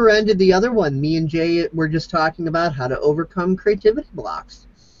 I never ended the other one. Me and Jay were just talking about how to overcome creativity blocks.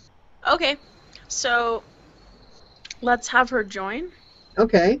 Okay, so let's have her join.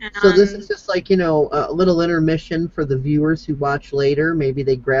 Okay, so this is just like, a little intermission for the viewers who watch later. Maybe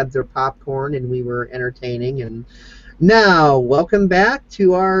they grabbed their popcorn and we were entertaining. And now, welcome back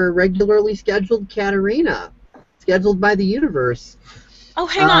to our regularly scheduled Katerina, scheduled by the universe. Oh,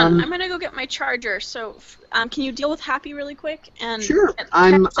 hang on. I'm going to go get my charger. So can you deal with Happy really quick? And sure.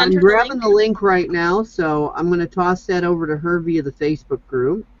 I'm grabbing the link right now, so I'm going to toss that over to her via the Facebook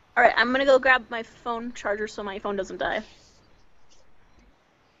group. All right, I'm going to go grab my phone charger so my phone doesn't die.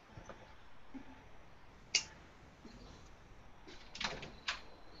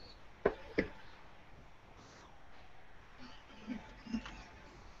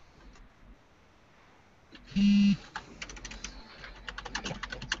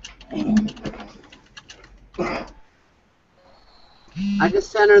 I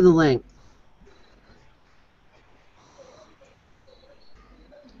just sent her the link.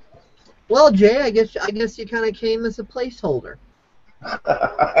 Well, Jay, I guess you kind of came as a placeholder.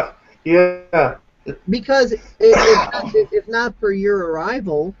 Yeah. Because if not for your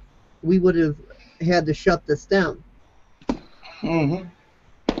arrival, we would have had to shut this down. Mm-hmm.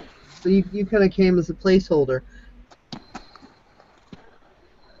 So you kind of came as a placeholder.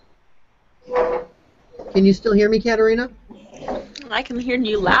 Can you still hear me, Katerina? I can hear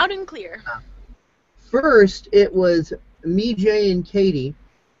you loud and clear. First, it was me, Jay, and Katie.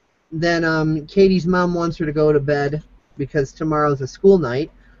 Then Katie's mom wants her to go to bed because tomorrow's a school night.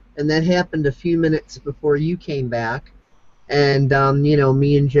 And that happened a few minutes before you came back. And,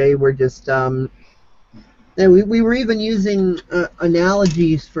 me and Jay were just... we were even using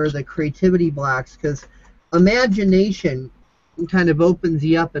analogies for the creativity blocks, because imagination kind of opens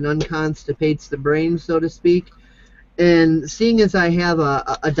you up and unconstipates the brain, so to speak. And seeing as I have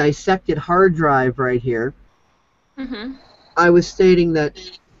a dissected hard drive right here, I was stating that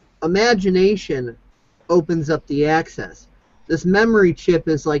imagination opens up the access. This memory chip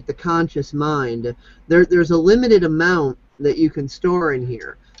is like the conscious mind. There's a limited amount that you can store in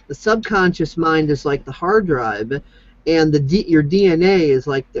here. The subconscious mind is like the hard drive, and your DNA is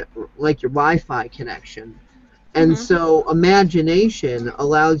like your Wi-Fi connection. And so imagination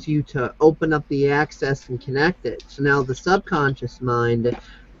allows you to open up the access and connect it. So now the subconscious mind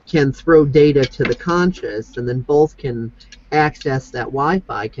can throw data to the conscious, and then both can access that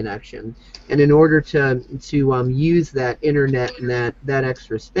Wi-Fi connection. And in order to use that internet and that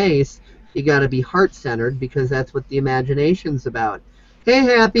extra space, you got to be heart-centered, because that's what the imagination's about. Hey,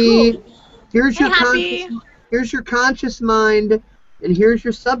 Happy, Cool. here's Hey, your Happy. conscious mind, and here's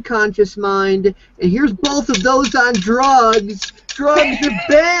your subconscious mind, and here's both of those on drugs. Drugs are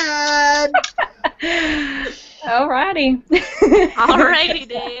bad. Alrighty. Alrighty,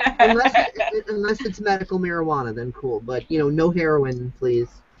 Dave. Unless it's medical marijuana, then cool. But no heroin, please.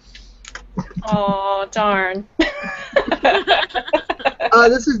 Oh, darn.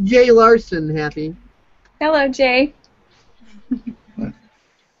 This is Jay Larson, Happy. Hello, Jay.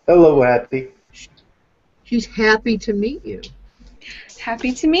 Hello, Happy. She's happy to meet you.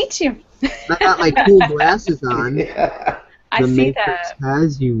 Happy to meet you. I got my cool glasses on. Yeah. I The see Matrix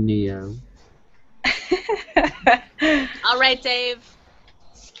has you, Neo. that. All right, Dave.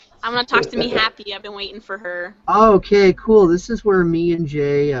 I'm gonna talk to me Happy. I've been waiting for her. Okay, cool. This is where me and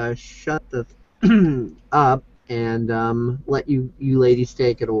Jay shut the up and let you ladies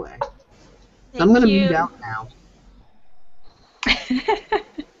take it away. So I'm Thank gonna you. mute out now.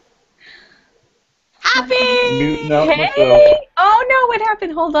 Happy. Muting out myself. Hey! Oh no, what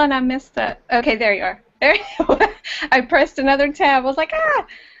happened? Hold on, I missed that. Okay, there you are. There you are. I pressed another tab. I was like, ah!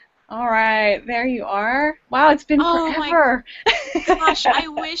 All right, there you are. Wow, it's been Oh, forever. Gosh, I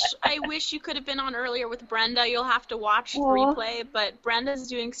wish you could have been on earlier with Brenda. You'll have to watch the Aw. replay, but Brenda's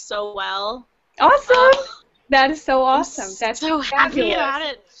doing so well. Awesome. That is so awesome. That's so happy fabulous. about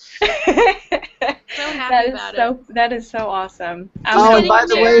it. So happy about it. That is so awesome. Oh, and getting by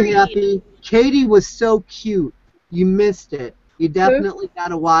the way, married. Happy, Katie was so cute. You missed it. You definitely got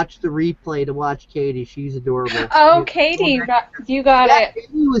to watch the replay to watch Katie. She's adorable. Oh, Katie, you got Yeah, it.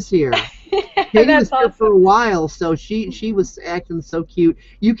 Katie was here. Katie That's was here for a awesome. while, so she was acting so cute.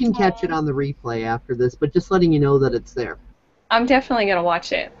 You can catch it on the replay after this, but just letting you know that it's there. I'm definitely gonna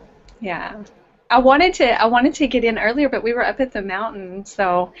watch it. Yeah. I wanted to get in earlier, but we were up at the mountain,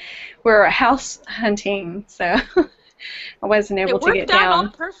 so we're house hunting, so I wasn't able It to get worked out all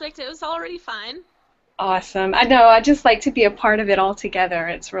down. perfect. It was already fine. Awesome. I know. I just like to be a part of it all together.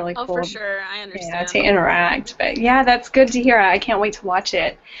 It's really Oh, cool. for sure. I Yeah, understand. to interact. But yeah, that's good to hear. I can't wait to watch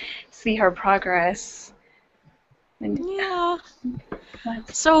it, see her progress. And Yeah.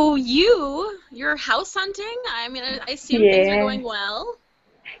 that's- So you're house hunting? I mean, I assume things are Yeah. going well.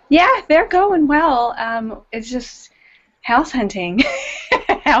 yeah, they're going well. It's just house hunting.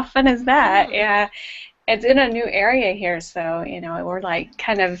 How fun is that? Mm. Yeah. It's in a new area here, so we're like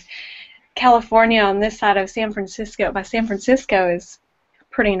kind of California on this side of San Francisco. By San Francisco is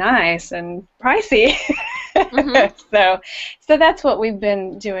pretty nice and pricey. Mhm. So that's what we've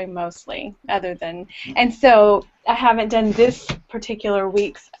been doing mostly, and so I haven't done this particular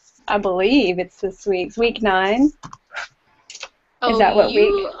week's, I believe it's this week 9. Oh, Is that what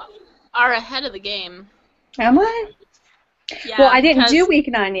you are ahead of the game. Am I? Yeah. Well, I didn't do because- week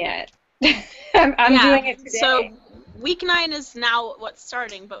 9 yet. I'm yeah, doing it today. So week 9 is now what's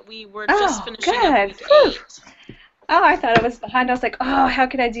starting, but we were just Oh, finishing good. up week Whew. 8. Oh, I thought I was behind. I was like, oh, how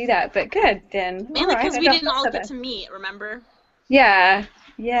could I do that? But good then. Mainly All right, because I we don't didn't feel all so get bad. to meet, remember? Yeah.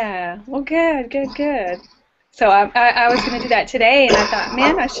 Well, good. So I was going to do that today, and I thought,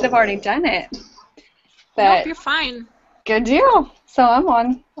 man, I should have already done it. Nope, But you're fine. good deal. So I'm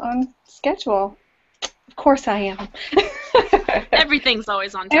on schedule. Of course I am. Everything's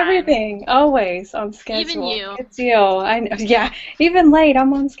always on time. Everything, always on schedule. Even you. Good deal. I know. Yeah, even late,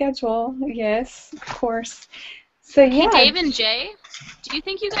 I'm on schedule. Yes, of course. So Hey, yeah. Dave and Jay, do you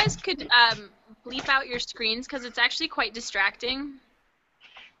think you guys could bleep out your screens? Because it's actually quite distracting.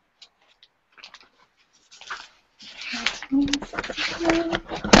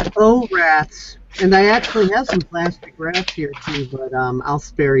 Oh, rats. And I actually have some plastic rats here, too, but I'll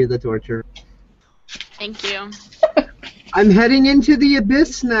spare you the torture. Thank you. I'm heading into the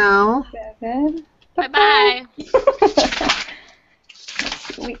abyss now. 7. Bye-bye.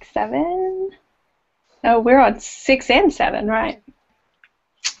 Week 7. Oh, we're on 6 and 7, right?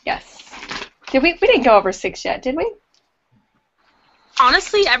 Yes. Did we didn't go over 6 yet, did we?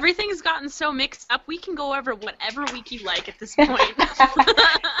 Honestly, everything's gotten so mixed up, we can go over whatever week you like at this point.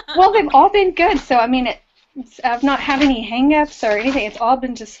 Well, they've all been good, so I mean, I've not had any hang-ups or anything. It's all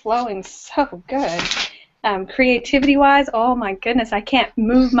been just flowing so good. Creativity-wise, oh my goodness, I can't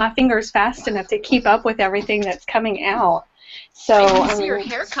move my fingers fast enough to keep up with everything that's coming out. So I can I see your mean,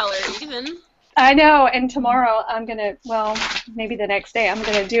 hair color, even. I know, and tomorrow I'm gonna, well, maybe the next day I'm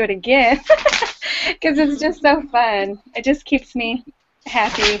gonna do it again because it's just so fun. It just keeps me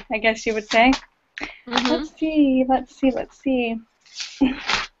happy, I guess you would say. Mm-hmm. Let's see.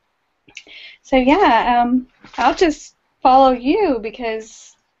 So yeah, I'll just follow you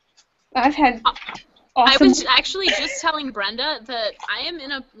because I've had I awesome. was actually just telling Brenda that I am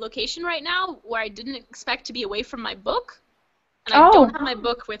in a location right now where I didn't expect to be away from my book, and I don't have my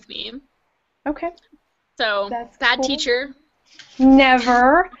book with me. Okay. So, That's bad cool. teacher.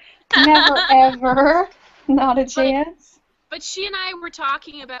 Never, ever, not a chance. But she and I were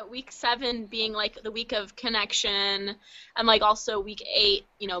talking about week 7 being like the week of connection, and like also week 8,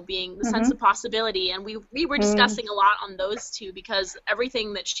 you know, being the sense of possibility. And we were discussing a lot on those two because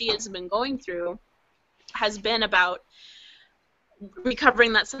everything that she has been going through has been about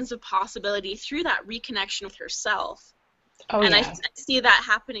recovering that sense of possibility through that reconnection with herself. Oh, and yeah. I see that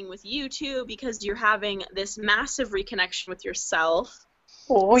happening with you too because you're having this massive reconnection with yourself.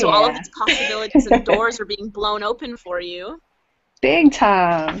 Oh, so yeah. all of these possibilities and doors are being blown open for you. Big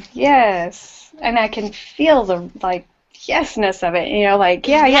time, yes. And I can feel the, like, yesness of it, you know, like,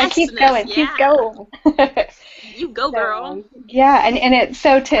 yeah, keep going, keep going. You go, girl. Yeah, and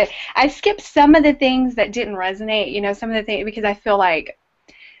it, I skipped some of the things that didn't resonate, you know, some of the things, because I feel like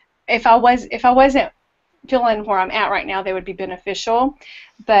if I wasn't feeling where I'm at right now, they would be beneficial,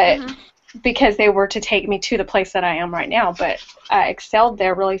 but because they were to take me to the place that I am right now, but I excelled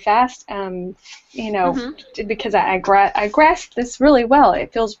there really fast, you know, because I grasped this really well.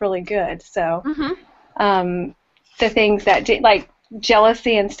 It feels really good. So the things that did, like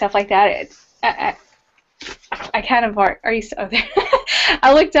jealousy and stuff like that, I kind of are you so there?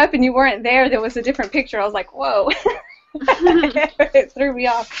 I looked up and you weren't there. There was a different picture. I was like, whoa. It threw me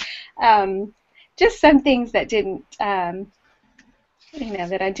off. Just some things that didn't, you know,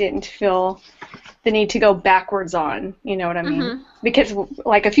 that I didn't feel the need to go backwards on, you know what I mean? Because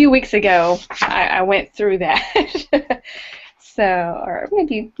like a few weeks ago, I went through that. So, or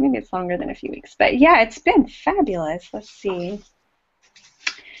maybe it's longer than a few weeks. But yeah, it's been fabulous. Let's see.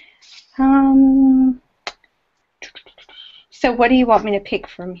 So what do you want me to pick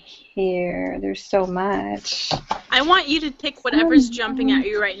from here? There's so much. I want you to pick whatever's jumping at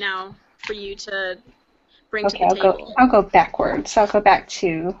you right now for you to bring to the table. I'll go backwards. I'll go back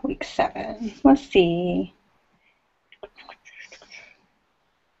to week 7. Let's see.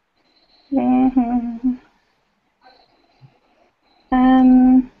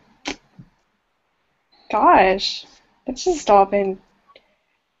 Gosh, it's just all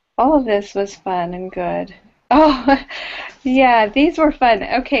of this was fun and good. Oh, yeah, these were fun.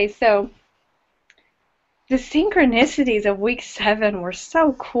 Okay, so the synchronicities of week 7 were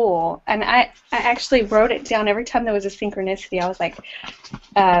so cool, and I actually wrote it down every time there was a synchronicity. I was like,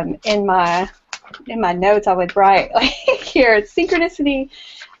 in my notes, I would write like here, it's synchronicity,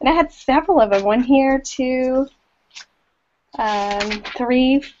 and I had several of them. 1 here, 2,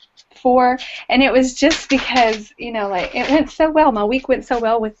 3, 4, and it was just because, you know, like it went so well. My week went so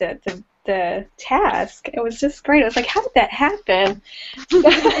well with the task. It was just great. It was like, how did that happen?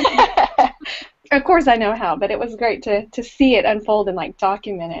 Of course I know how, but it was great to see it unfold and like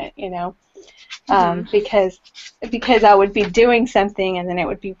document it, you know, because I would be doing something and then it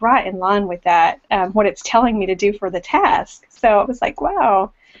would be right in line with that, what it's telling me to do for the task. So it was like,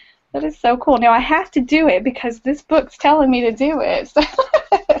 wow, that is so cool. Now I have to do it because this book's telling me to do it. So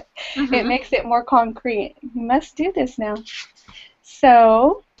it makes it more concrete. You must do this now.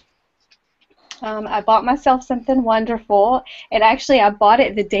 So I bought myself something wonderful, and actually I bought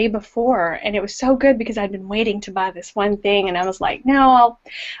it the day before, and it was so good because I'd been waiting to buy this one thing, and I was like, no,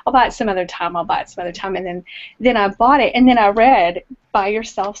 I'll buy it some other time, and then I bought it, and then I read, buy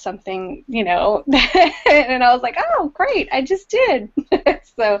yourself something, you know, and I was like, oh, great, I just did.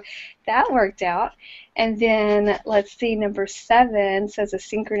 So that worked out. And then, let's see, number 7 says a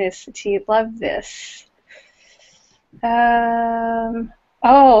synchronicity. Love this.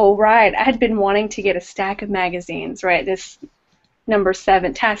 Oh, right. I had been wanting to get a stack of magazines, right? This number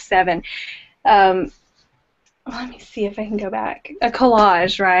 7, task 7. Let me see if I can go back. A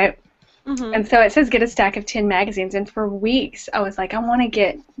collage, right? And so it says get a stack of 10 magazines. And for weeks, I was like, I want to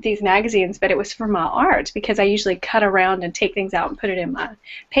get these magazines, but it was for my art because I usually cut around and take things out and put it in my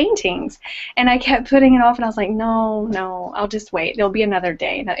paintings. And I kept putting it off, and I was like, no, I'll just wait. There'll be another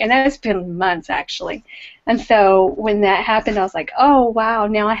day. And that's been months, actually. And so when that happened, I was like, oh, wow,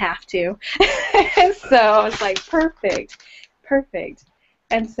 now I have to. So I was like, perfect.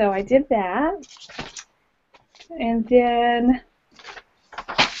 And so I did that. And then,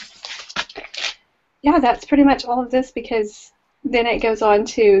 yeah, that's pretty much all of this because then it goes on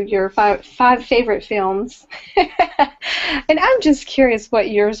to your five favorite films. And I'm just curious what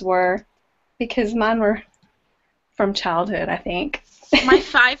yours were because mine were from childhood, I think. My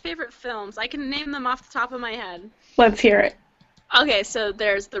 5 favorite films. I can name them off the top of my head. Let's hear it. Okay, so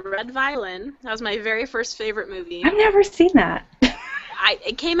there's The Red Violin. That was my very first favorite movie. I've never seen that.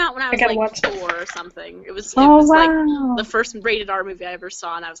 It came out when I was gotta like watch it. 4 or something. It was Oh, like wow. the first rated R movie I ever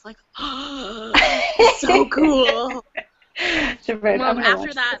saw, and I was like, oh, it's so cool. The Red- I'm gonna After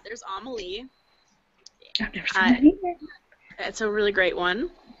watch that, this. there's Amelie. I've never seen that either. It's a really great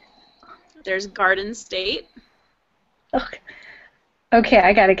one. There's Garden State. Ugh. Okay,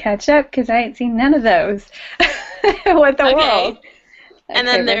 I gotta catch up because I ain't seen none of those. What the world? And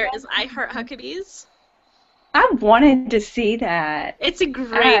Okay, then there Red- is I Heart Huckabees. I wanted to see that. It's a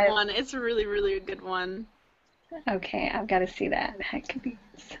great one. It's a really, really good one. Okay, I've got to see that. Huckabees.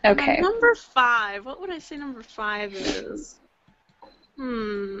 And Okay. then number 5. What would I say number 5 is?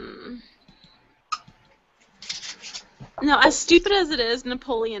 No, as stupid as it is,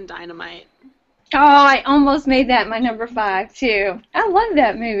 Napoleon Dynamite. Oh, I almost made that my number 5 too. I love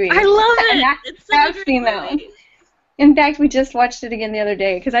that movie. I love And it. It's such I've a great seen that one. movie. In fact, we just watched it again the other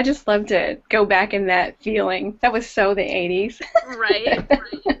day because I just love to go back in that feeling. That was so the 80s. Right.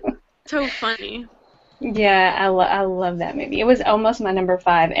 So funny. Yeah, I love that movie. It was almost my number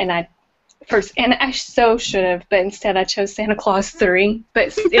 5, and I so should have, but instead I chose Santa Claus 3.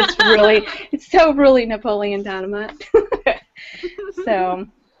 But it's so really Napoleon Dynamite.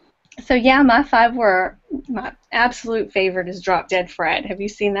 So yeah, my 5 were my absolute favorite is Drop Dead Fred. Have you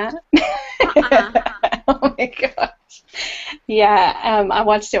seen that? Oh my gosh. Yeah, I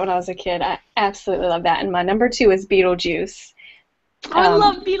watched it when I was a kid. I absolutely love that. And my number 2 is Beetlejuice. I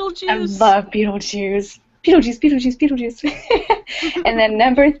love Beetlejuice. I love Beetlejuice. Beetlejuice. And then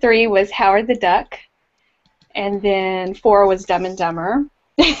number 3 was Howard the Duck. And then 4 was Dumb and Dumber.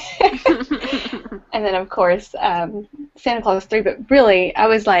 And then, of course, Santa Claus 3. But really, I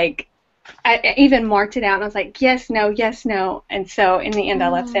was like, I even marked it out, and I was like, yes, no, yes, no. And so, in the end, I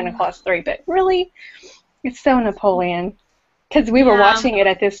left Santa Claus 3. But really, it's so Napoleon. Because we were watching it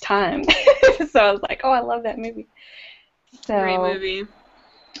at this time. So I was like, oh, I love that movie. So, Great movie.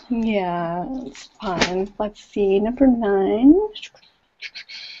 yeah, it's fun. Let's see, number 9.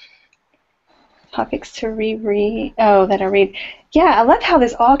 Topics to reread. Oh, that I read. Yeah, I love how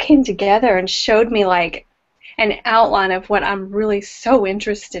this all came together and showed me like an outline of what I'm really so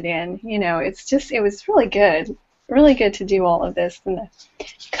interested in. You know, it was really good. Really good to do all of this and the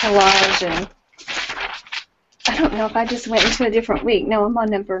collage. And I don't know if I just went into a different week. No, I'm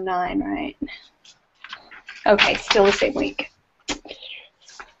on number 9, right? Okay, still the same week.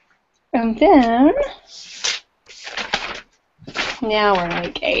 And then, now we're in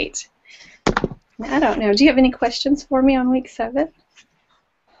week 8. I don't know. Do you have any questions for me on week 7?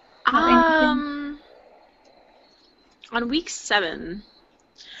 On week 7,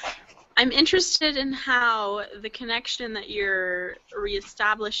 I'm interested in how the connection that you're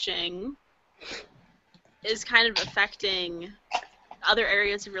reestablishing is kind of affecting other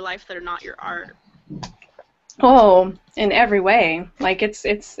areas of your life that are not your art. Oh, in every way. Like it's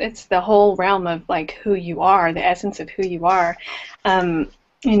the whole realm of like who you are, the essence of who you are.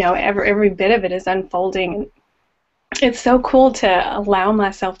 You know, every bit of it is unfolding. It's so cool to allow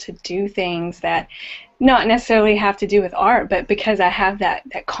myself to do things that not necessarily have to do with art, but because I have that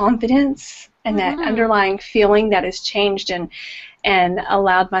confidence and that underlying feeling that has changed and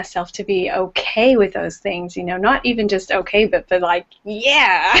allowed myself to be okay with those things, you know, not even just okay, but like,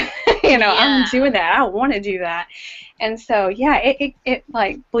 yeah, you know, I'm doing that. I want to do that. And so, yeah, it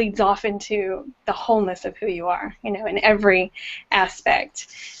like bleeds off into the wholeness of who you are, you know, in every aspect.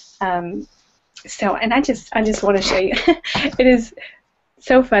 So, and I just want to show you. It is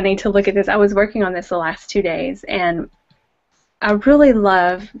so funny to look at this. I was working on this the last 2 days, and I really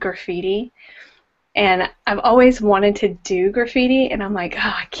love graffiti. And I've always wanted to do graffiti, and I'm like,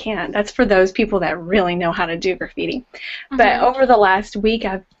 oh, I can't. That's for those people that really know how to do graffiti. But over the last week,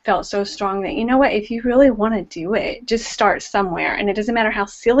 I've felt so strong that, you know what, if you really want to do it, just start somewhere. And it doesn't matter how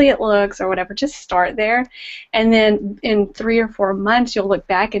silly it looks or whatever, just start there. And then in 3 or 4 months, you'll look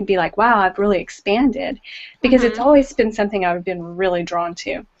back and be like, wow, I've really expanded. Because it's always been something I've been really drawn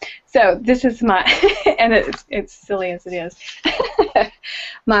to. So this is my, and it's silly as it is,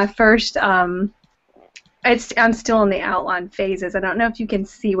 my first, I'm still in the outline phases. I don't know if you can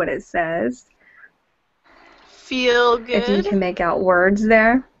see what it says. Feel good. If you can make out words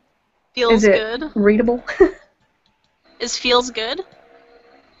there. Feels Is it good. readable? Is feels good?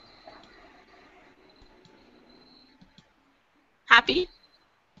 Happy?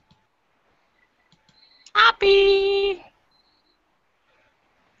 Happy!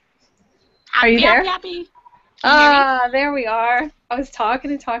 Are you there? Happy. Can you hear me? There we are. I was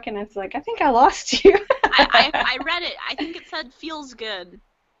talking and talking. I was like, I think I lost you. I read it. I think it said feels good.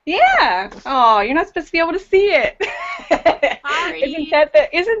 Yeah. Oh, you're not supposed to be able to see it. Sorry.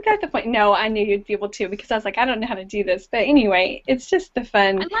 Isn't that the point? No, I knew you'd be able to because I was like, I don't know how to do this. But anyway, it's just the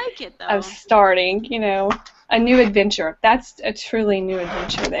fun I like it though. of starting, a new adventure. That's a truly new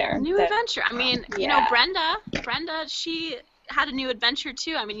adventure there. New adventure. I mean, you know, Yeah. Brenda, she had a new adventure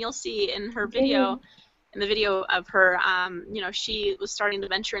too. I mean, you'll see in her video, in the video of her, you know, she was starting to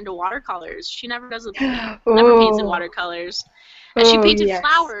venture into watercolors. She never paints in watercolors. And she painted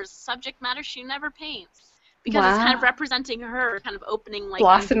flowers, subject matter she never paints. Because it's kind of representing her kind of opening, like,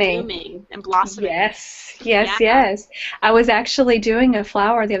 blooming and blossoming. Yes. I was actually doing a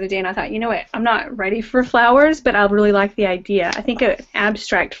flower the other day, and I thought, you know what, I'm not ready for flowers, but I really like the idea. I think an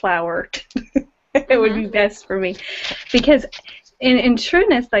abstract flower it would be best for me. Because in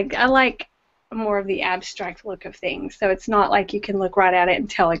trueness, like, I like more of the abstract look of things. So it's not like you can look right at it and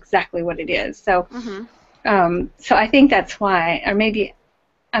tell exactly what it is. So, so I think that's why, or maybe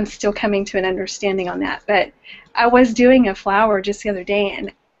I'm still coming to an understanding on that. But I was doing a flower just the other day,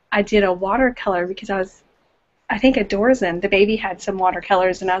 and I did a watercolor because I think at Dorsen, the baby had some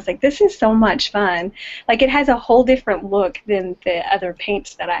watercolors, and I was like, this is so much fun. Like, it has a whole different look than the other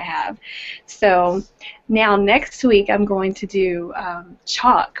paints that I have. So now next week I'm going to do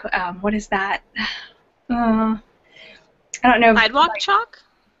chalk. What is that? I don't know. Sidewalk chalk?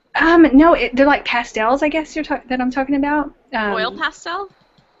 No, they're like pastels, I guess that I'm talking about. Oil pastel?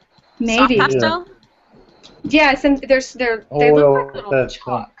 Maybe. Soft pastel? Yes, and they look like little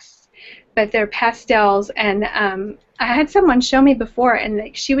chalks, but they're pastels. And I had someone show me before,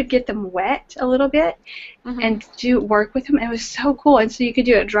 and she would get them wet a little bit and work with them. It was so cool, and so you could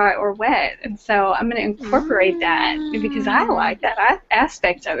do it dry or wet. And so I'm going to incorporate that because I like that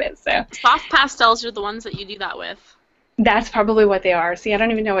aspect of it. So soft pastels are the ones that you do that with. That's probably what they are. See, I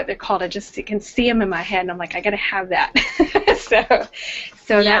don't even know what they're called. I just can see them in my head, and I'm like, I got to have that.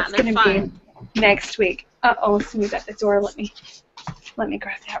 so that's going to be next week. Uh-oh, somebody's at the door. Let me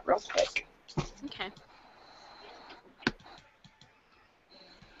grab that real quick. Okay.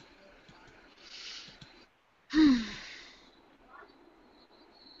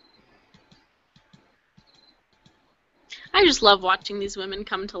 I just love watching these women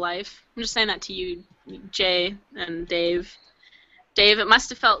come to life. I'm just saying that to you, Jay and Dave. Dave, it must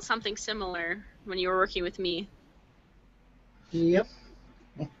have felt something similar when you were working with me. Yep.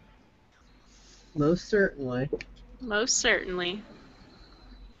 Most certainly. Most certainly.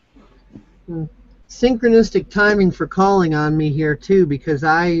 Synchronistic timing for calling on me here too, because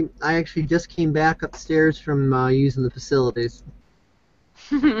I actually just came back upstairs from using the facilities.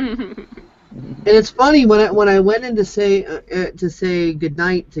 And it's funny when I went in to say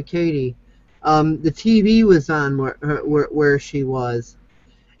goodnight to Katie, the TV was on where she was,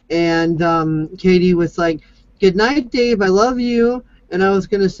 and Katie was like, "Good night, Dave. I love you." And I was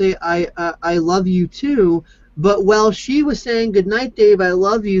gonna say I love you too, but while she was saying good night, Dave, I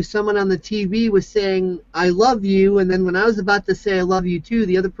love you, someone on the TV was saying I love you, and then when I was about to say I love you too,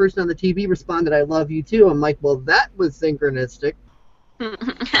 the other person on the TV responded I love you too. I'm like, well, that was synchronistic.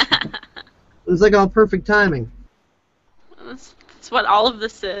 It was like all perfect timing. That's what all of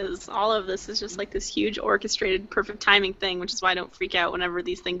this is. All of this is just like this huge orchestrated perfect timing thing, which is why I don't freak out whenever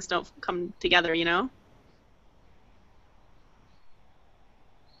these things don't come together, you know?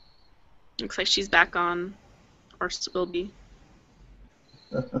 Looks like she's back on, or will be.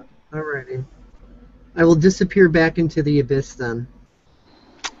 Alrighty. I will disappear back into the abyss then.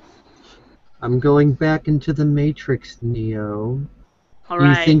 I'm going back into the Matrix, Neo.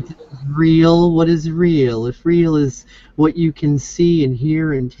 Alright. You think this is real? What is real? If real is what you can see and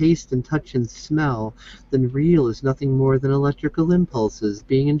hear and taste and touch and smell, then real is nothing more than electrical impulses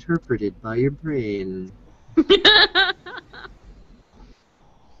being interpreted by your brain.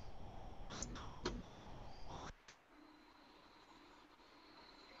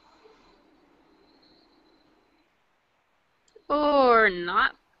 Or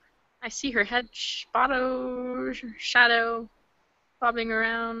not. I see her head shadow bobbing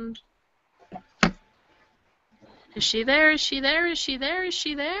around. Is she there? Is she there? Is she there? Is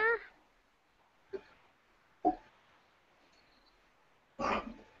she there?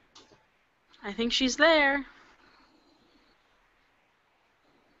 I think she's there.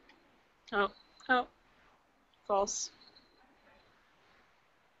 Oh. False.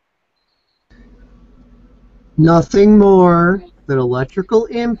 Nothing more than electrical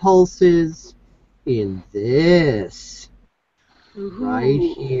impulses in this. Right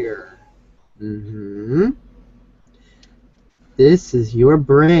here. This is your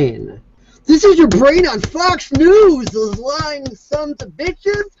brain. This is your brain on Fox News, those lying sons of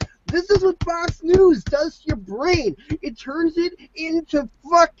bitches. This is what Fox News does to your brain. It turns it into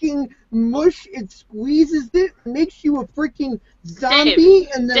fucking mush. It squeezes it, makes you a freaking zombie,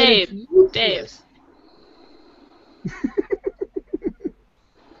 and then it's useless.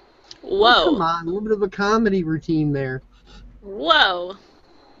 Whoa. Come on, a little bit of a comedy routine there. Whoa.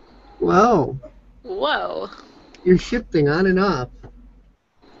 Whoa. Whoa. You're shifting on and off.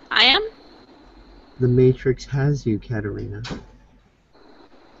 I am? The Matrix has you, Katerina.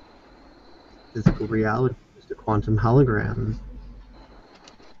 Physical reality is the quantum hologram.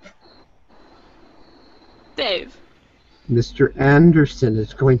 Dave. Mr. Anderson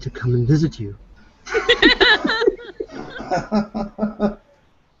is going to come and visit you.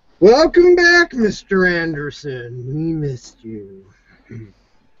 Welcome back, Mr. Anderson. We missed you.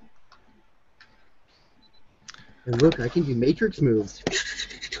 And look, I can do Matrix moves.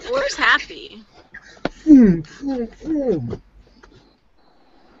 Where's Happy?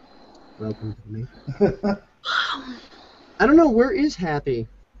 Welcome to me. I don't know, where is Happy?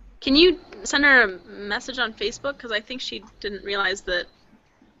 Can you send her a message on Facebook? Because I think she didn't realize that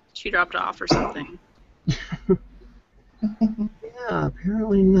she dropped off or something. Yeah,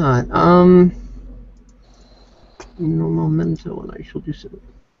 apparently not. No memento, and I shall do so.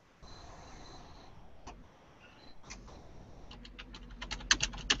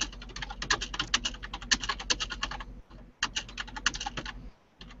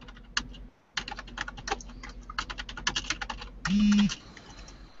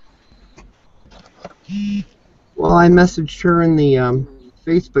 Well, I messaged her in the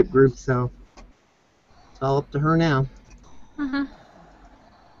Facebook group, so it's all up to her now. Mm-hmm.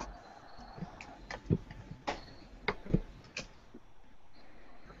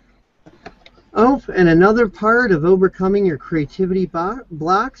 Oh, and another part of overcoming your creativity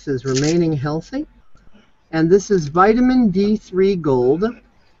blocks is remaining healthy. And this is vitamin D3 Gold,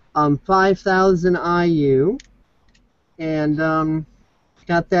 5,000 IU. And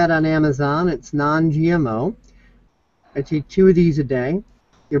got that on Amazon. It's non-GMO. I take 2 of these a day.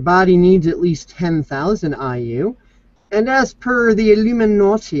 Your body needs at least 10,000 IU. And as per the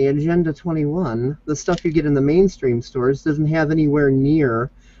Illuminati Agenda 21, the stuff you get in the mainstream stores doesn't have anywhere near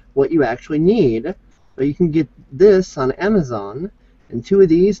what you actually need. So you can get this on Amazon. And 2 of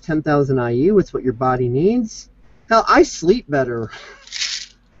these, 10,000 IU, it's what your body needs. Hell, I sleep better.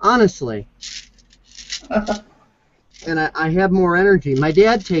 Honestly. And I have more energy. My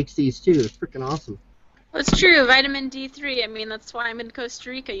dad takes these too. It's freaking awesome. Well, it's true. Vitamin D3. I mean, that's why I'm in Costa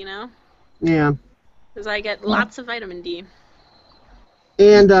Rica, you know? Yeah. Because I get lots of vitamin D.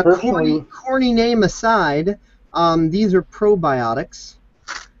 And corny name aside, these are probiotics.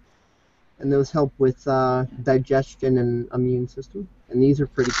 And those help with digestion and immune system. And these are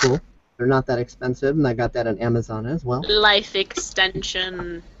pretty cool. They're not that expensive, and I got that on Amazon as well. Life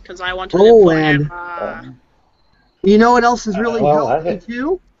extension, because I want to live forever. And you know what else is really healthy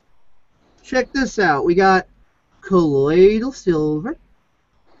too? Check this out. We got colloidal silver,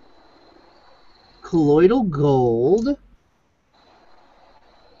 colloidal gold,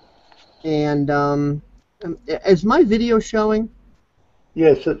 and is my video showing?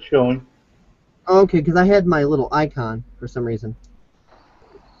 Yes, it's showing. Okay, because I had my little icon for some reason.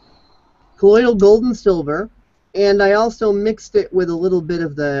 Colloidal gold and silver, and I also mixed it with a little bit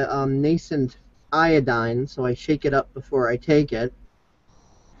of the nascent iodine, so I shake it up before I take it.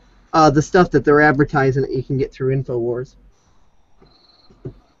 The stuff that they're advertising that you can get through InfoWars.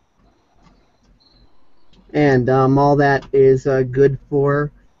 And all that is good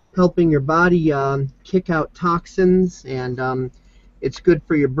for helping your body kick out toxins, and it's good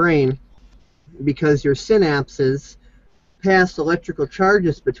for your brain because your synapses pass electrical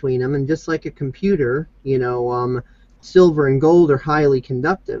charges between them, and just like a computer, you know, silver and gold are highly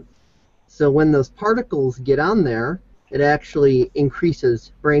conductive. So when those particles get on there, it actually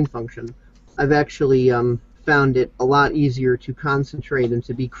increases brain function. I've actually found it a lot easier to concentrate and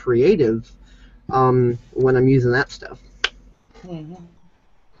to be creative when I'm using that stuff. Mm-hmm.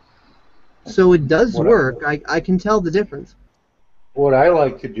 So it does work. I can tell the difference. What I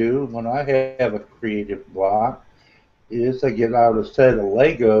like to do when I have a creative block is I get out a set of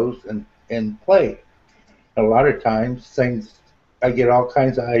Legos and play. A lot of times I get all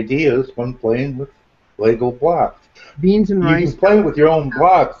kinds of ideas when playing with Lego blocks. Beans and rice. You can play with your own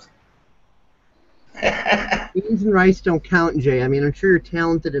blocks. Beans and rice don't count, Jay. I mean, I'm sure you're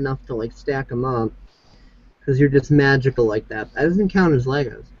talented enough to like stack them up because you're just magical like that. That doesn't count as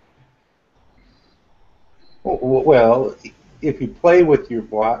Legos. Well, if you play with your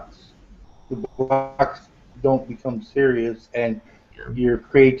blocks, the blocks don't become serious, and your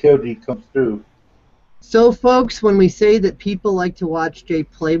creativity comes through. So, folks, when we say that people like to watch Jay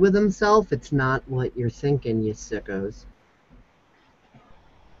play with himself, it's not what you're thinking, you sickos.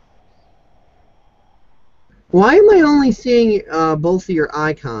 Why am I only seeing both of your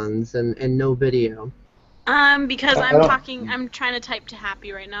icons and no video? Because I I'm don't- talking. I'm trying to type to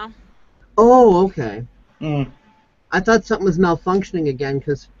Happy right now. Oh, okay. Mm. I thought something was malfunctioning again,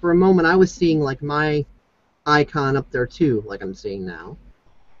 because for a moment I was seeing like my icon up there too, like I'm seeing now.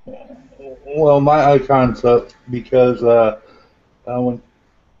 Well, my icon's up because when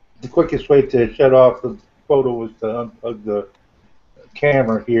the quickest way to shut off the photo was to unplug the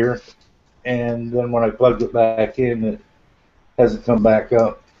camera here, and then when I plugged it back in, it hasn't come back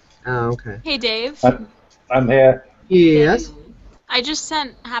up. Oh, okay. Hey, Dave. I'm here. Yes. I just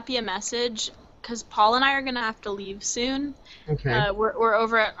sent Happy a message because Paul and I are gonna have to leave soon. Okay. We're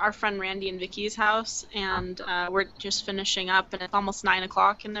over at our friend Randy and Vicky's house, and we're just finishing up, and it's almost 9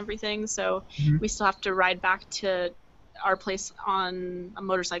 o'clock and everything, so we still have to ride back to our place on a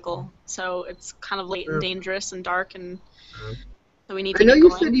motorcycle. So it's kind of late and dangerous and dark, and so we need to I know get you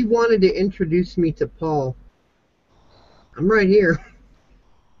going. said you wanted to introduce me to Paul. I'm right here.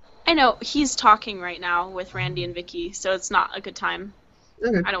 I know he's talking right now with Randy and Vicky, so it's not a good time.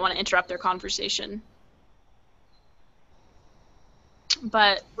 Okay. I don't want to interrupt their conversation.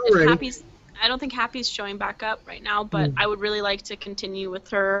 But if Alrighty. Happy's, I don't think Happy's showing back up right now, but I would really like to continue with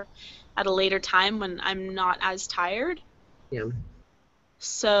her at a later time when I'm not as tired. Yeah.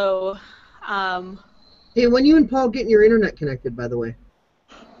 So, Hey, when you and Paul getting your internet connected, by the way?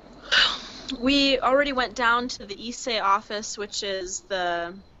 we already went down to the ISE office, which is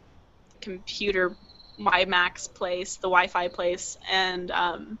the computer WiMAX place, the Wi-Fi place, and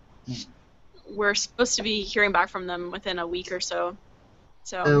we're supposed to be hearing back from them within a week or so.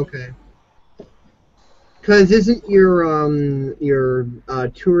 So. Okay. Because isn't your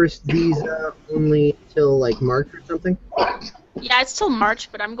tourist visa only till like March or something? Yeah, it's till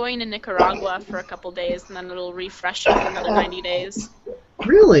March, but I'm going to Nicaragua for a couple days, and then it'll refresh it for another 90 days.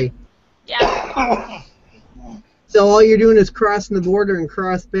 Really? Yeah. So all you're doing is crossing the border and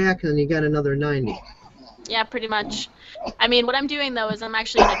cross back, and then you got another 90. Yeah, pretty much. I mean, what I'm doing, though, is I'm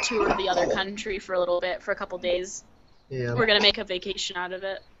actually going to tour the other country for a little bit, for a couple days. Yeah. We're going to make a vacation out of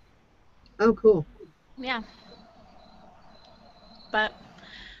it. Oh, cool. Yeah. But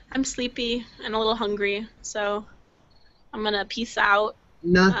I'm sleepy and a little hungry, so I'm going to peace out.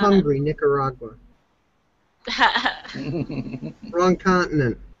 Not hungry, Nicaragua. Wrong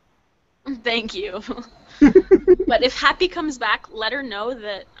continent. Thank you. But if Happy comes back, let her know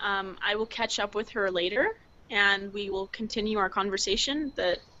that I will catch up with her later, and we will continue our conversation.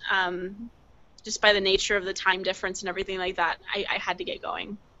 That just by the nature of the time difference and everything like that, I had to get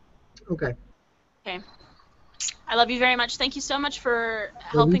going. Okay. Okay. I love you very much. Thank you so much for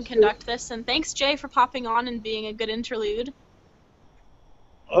helping conduct this, and thanks, Jay, for popping on and being a good interlude.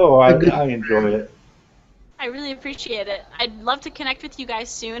 Oh, I enjoy it. I really appreciate it. I'd love to connect with you guys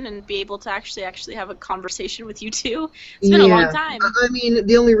soon and be able to actually have a conversation with you two. It's been a long time. I mean,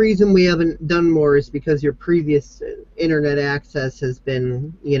 the only reason we haven't done more is because your previous internet access has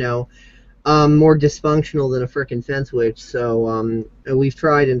been, more dysfunctional than a frickin' fence witch. So we've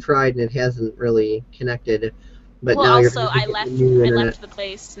tried and it hasn't really connected. But well, now also, you're I left the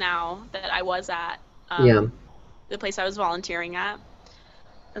place now that I was at. The place I was volunteering at.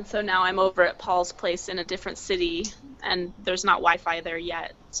 And so now I'm over at Paul's place in a different city, and there's not Wi-Fi there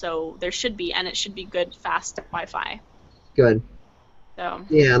yet. So there should be, and it should be good, fast Wi-Fi. Good. So.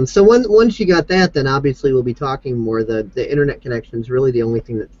 Yeah. So once you got that, then obviously we'll be talking more. The internet connection is really the only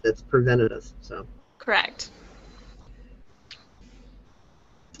thing that's prevented us. So. Correct.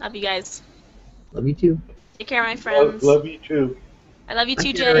 Love you guys. Love you too. Take care, my friends. Love you too. I love you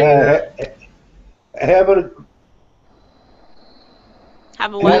too, Jay. Have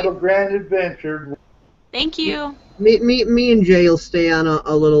a what? Have a grand adventure. Thank you. Me and Jay will stay on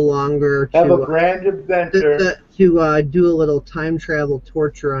a little longer. Have a grand adventure. To do a little time travel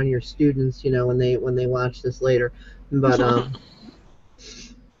torture on your students, when they watch this later. But have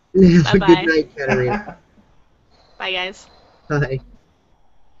a good night, Katerina. Bye, guys. Bye.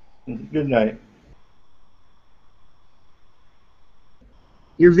 Good night.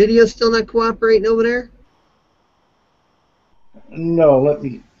 Your video's still not cooperating over there? No,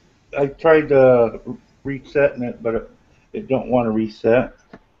 I tried resetting it, but it don't want to reset.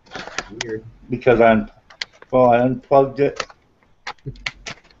 Weird. Because I unplugged it.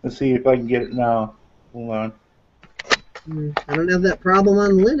 Let's see if I can get it now. Hold on. I don't have that problem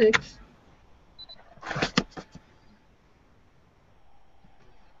on Linux.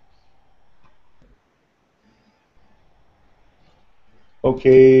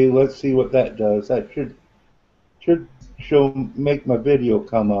 Okay, let's see what that does. That should make my video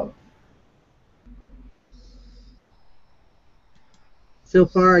come up. So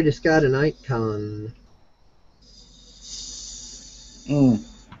far, I just got an icon.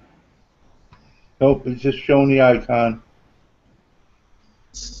 Nope, it's just showing the icon.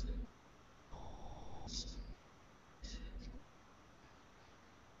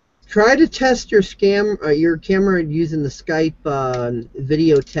 Try to test your camera using the Skype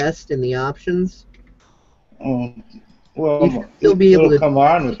video test in the options. You Well, should still be able it'll to. come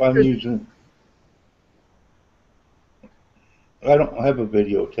on if I'm using. I don't have a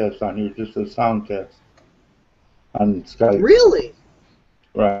video test on here, just a sound test on Skype. Really?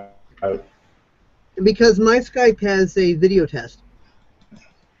 Right. Because my Skype has a video test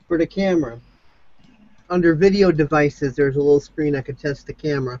for the camera. Under video devices, there's a little screen I could test the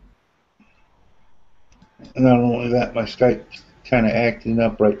camera. And not only that, my Skype's kind of acting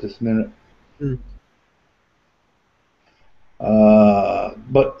up right this minute.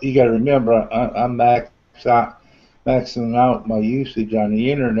 But you got to remember, I'm maxing out my usage on the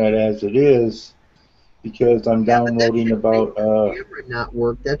internet as it is, because I'm downloading about. Camera not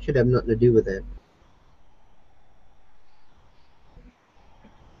work. That should have nothing to do with it.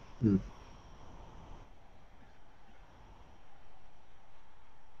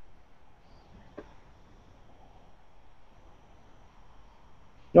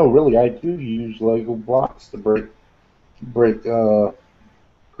 No, really, I do use Lego blocks to break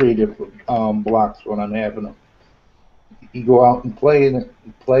creative blocks when I'm having them. You go out and play, and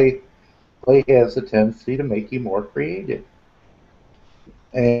play has a tendency to make you more creative.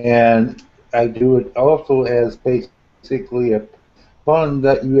 And I do it also as basically a fun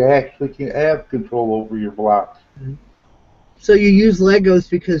that you actually can have control over your block. So you use Legos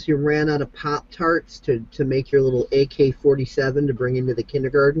because you ran out of Pop-Tarts to make your little AK-47 to bring into the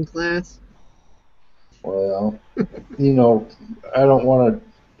kindergarten class? Well, you know, I don't want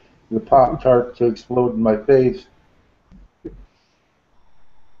the Pop-Tart to explode in my face.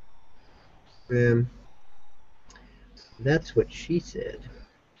 That's what she said.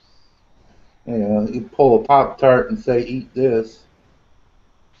 Yeah, you pull a Pop-Tart and say, eat this.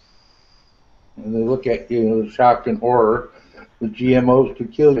 And they look at you in shock and horror. The GMOs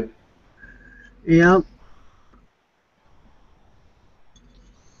could kill you. Yep.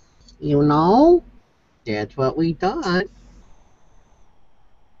 You know, that's what we thought.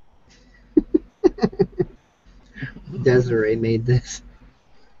 Desiree made this.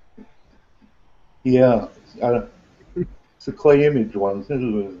 Yeah, it's a clay image one,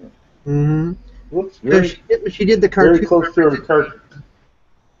 isn't it? Mm-hmm. Looks very, she did the cartoon. Very close to her cartoon.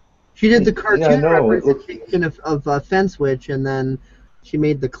 She did the cartoon Yeah, I know. representation of Fence Witch, and then she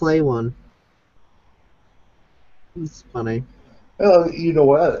made the clay one. It's funny. Well, you know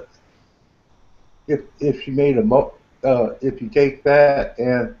what? If she made if you take that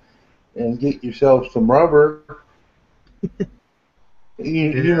and get yourself some rubber,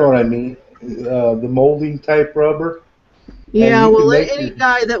 you know what I mean, the molding type rubber. Yeah, well, any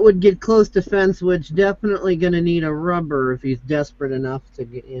guy that would get close to Fence Witch definitely going to need a rubber if he's desperate enough to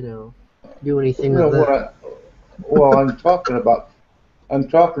get, do anything with that. Well, I'm talking about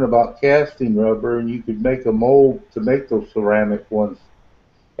casting rubber, and you could make a mold to make those ceramic ones.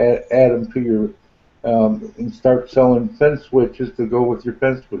 Add them to your and start selling fence switches to go with your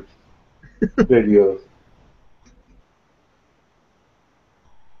fence switch videos.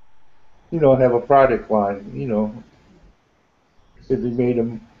 Have a product line. If you made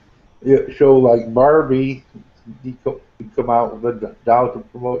them show like Barbie, you come out with a doll to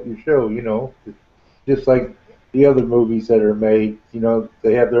promote your show. Just like the other movies that are made.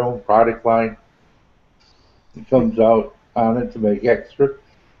 They have their own product line. It comes out on it to make extra.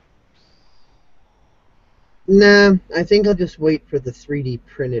 Nah, I think I'll just wait for the 3D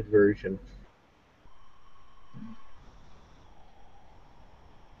printed version.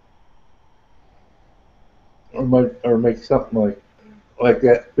 Or make something like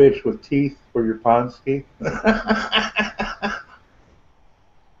that fish with teeth for your Ponzi.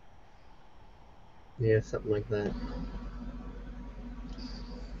 Yeah, something like that.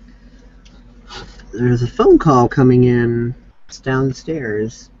 There's a phone call coming in. It's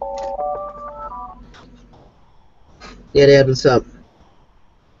downstairs. Yeah, Dad, what's up?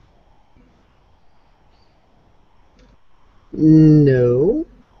 No.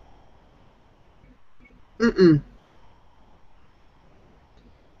 Mm-mm.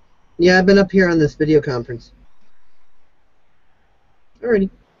 Yeah, I've been up here on this video conference. Alrighty.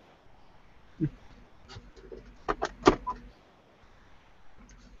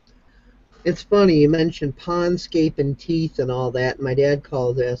 It's funny, you mentioned pondscape and teeth and all that. My dad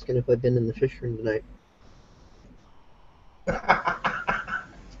calls asking if I've been in the fish room tonight.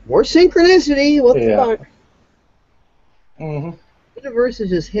 More synchronicity, what the Yeah. fuck? Mm-hmm. The universe is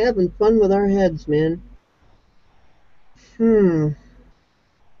just having fun with our heads, man.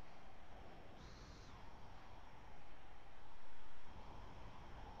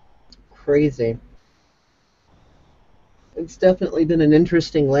 Crazy. It's definitely been an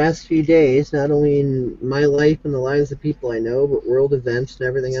interesting last few days, not only in my life and the lives of people I know, but world events and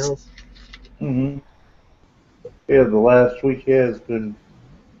everything else. Mm-hmm. Yeah, the last week has been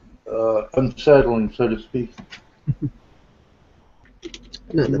unsettling, so to speak.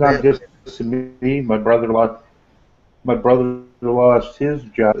 Not in a Not bad just to me. My brother lost his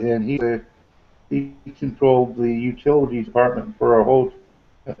job, and he controlled the utilities department for a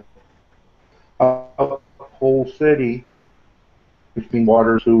whole city, which means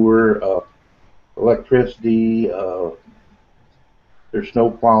water, sewer, electricity, there's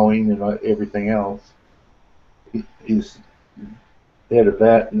snow plowing and everything else. He's head of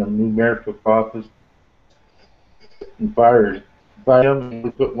that, and the new mayor took office and fired him, and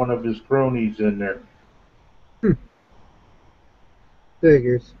he put one of his cronies in there.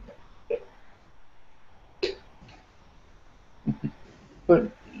 figures.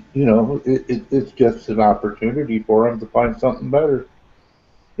 But it's just an opportunity for him to find something better.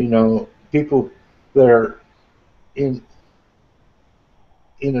 People that are in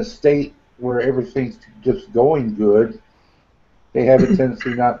in a state where everything's just going good, they have a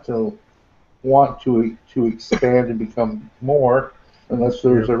tendency not to want to expand and become more unless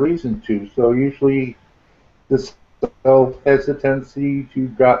Yeah. there's a reason to. So usually the self has a tendency to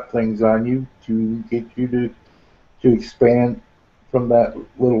drop things on you to get you to expand from that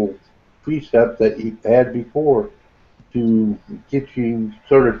little precept that you had before, to get you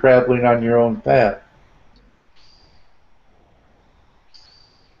sort of traveling on your own path.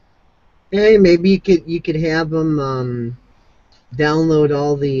 Hey, maybe you could have them download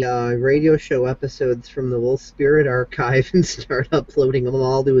all the radio show episodes from the Wolf Spirit archive and start uploading them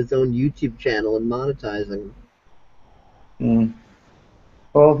all to his own YouTube channel and monetizing. Mm.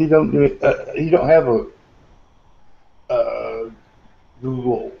 Well, he don't do it. He don't have a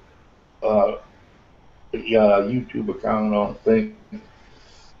Google YouTube account. I don't think.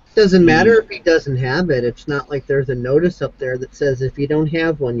 Doesn't matter He if he doesn't have it. It's not like there's a notice up there that says if you don't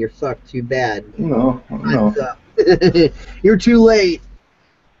have one, you're fucked. Too bad. no. Time's up. You're too late.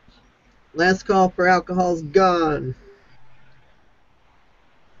 Last call for alcohol's gone.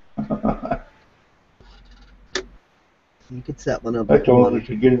 You could set one up I if you told him wanted he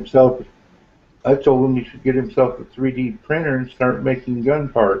to. should get himself. I told him he should get himself a 3D printer and start making gun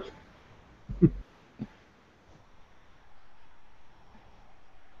parts.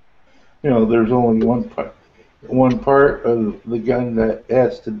 There's only one part of the gun that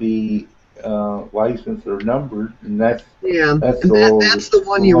has to be licensed or numbered, and Yeah, that's and that's the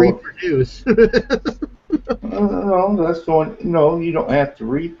one the you lower. reproduce. No, that's the one. No, you don't have to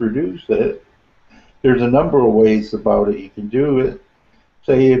reproduce it. There's a number of ways about it you can do it.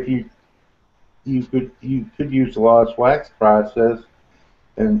 Say if you could use the lost wax process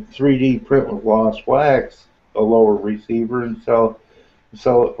and 3D print with lost wax a lower receiver and sell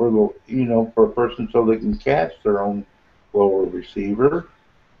it for a person so they can catch their own lower receiver,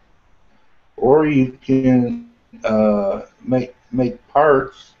 or you can make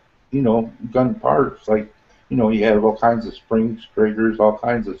parts, gun parts, like you have all kinds of springs, triggers, all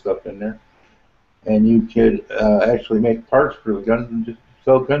kinds of stuff in there, and you could actually make parts for the gun and just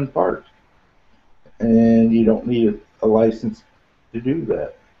sell gun parts, and you don't need a license to do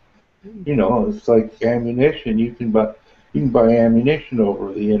that. It's like ammunition. You can buy ammunition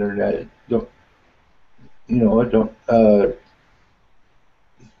over the internet. It don't.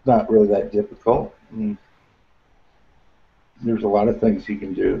 It's not really that difficult. I mean, there's a lot of things you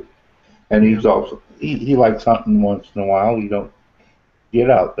can do, and Yeah. he likes hunting once in a while. You don't get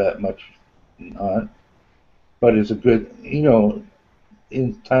out that much and hunt, but it's a good, in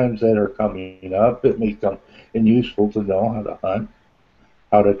times that are coming up, it may come in useful to know how to hunt,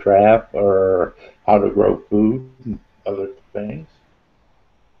 how to trap, or how to grow food and other things.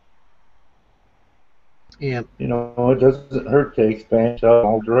 Yeah. It doesn't hurt to expand yourself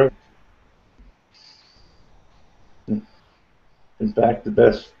all directions. In fact, the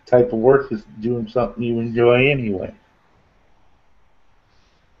best type of work is doing something you enjoy anyway.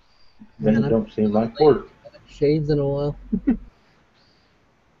 Then Man, it don't seem like work. shades in a while.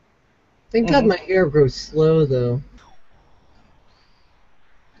 Thank God Mm-hmm. my hair grows slow though.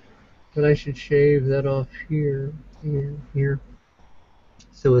 But I should shave that off here, here, here.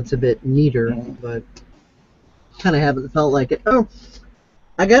 so it's a bit neater, but kind of haven't felt like it. Oh,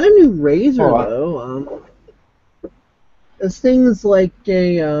 I got a new razor though. This thing's like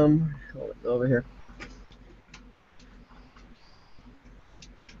a hold it over here.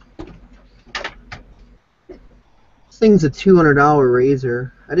 This thing's a $200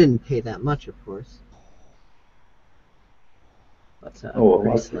 razor. I didn't pay that much, of course. What's that?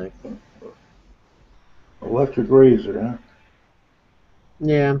 Electric razor, huh?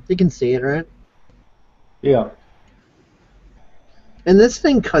 Yeah, you can see it, right? Yeah. And this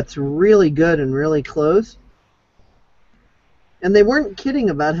thing cuts really good and really close. And they weren't kidding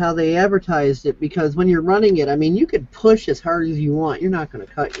about how they advertised it, because when you're running it, I mean, you could push as hard as you want. You're not going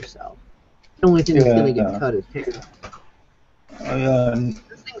to cut yourself. The only thing that's going to get cut is hair.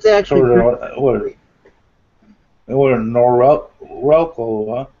 This thing's actually what a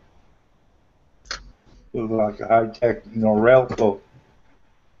Norelco, huh? It was like a high-tech Norelco.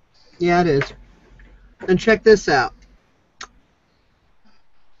 Yeah, it is. And check this out.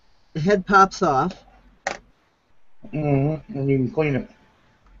 The head pops off. And you can clean it.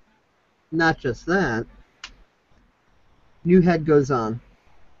 Not just that. New head goes on.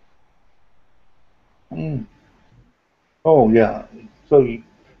 Oh, yeah. So you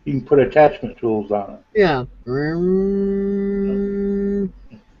can put attachment tools on it. Yeah.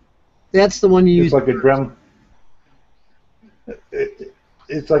 That's the one you use. It's like a Dremel.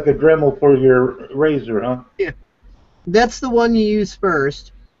 It's like a Dremel for your razor, huh? Yeah. That's the one you use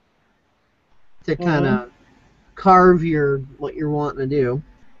first to kind of carve what you're wanting to do.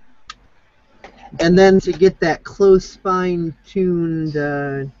 And then to get that close fine-tuned,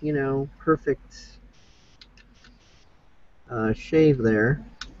 perfect shave there.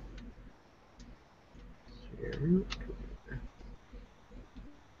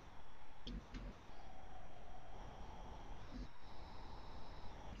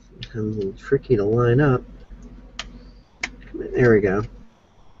 Sometimes a little tricky to line up. There we go.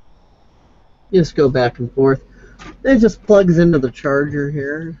 Just go back and forth. It just plugs into the charger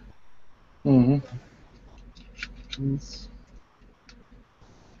here. It's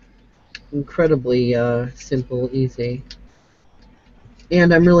incredibly simple, easy.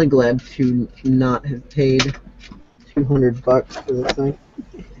 And I'm really glad to not have paid $200 for this thing.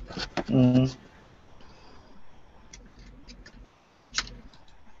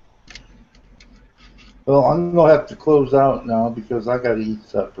 Well, I'm going to have to close out now because I got to eat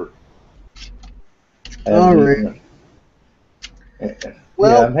supper. All right.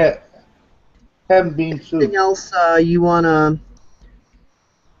 Well, I'm having bean soup. Anything else you wanna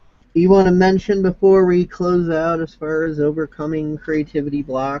mention before we close out, as far as overcoming creativity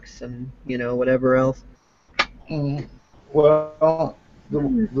blocks and whatever else? Well, the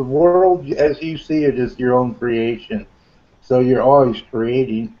world as you see it is your own creation, so you're always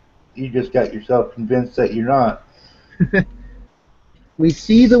creating. You just got yourself convinced that you're not. We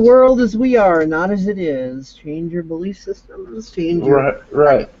see the world as we are, not as it is. Change your belief systems. Change your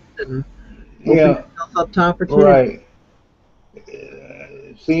right. And open yourself up to opportunity.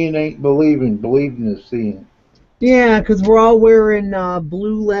 Right. Seeing ain't believing. Believing is seeing. Yeah, because we're all wearing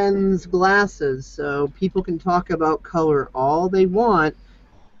blue lens glasses, so people can talk about color all they want,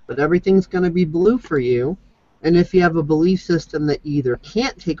 but everything's going to be blue for you. And if you have a belief system that you either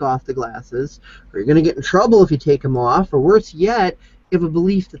can't take off the glasses, or you're going to get in trouble if you take them off, or worse yet, you have a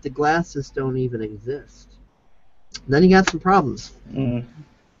belief that the glasses don't even exist. Then you got some problems.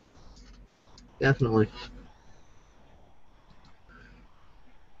 Definitely.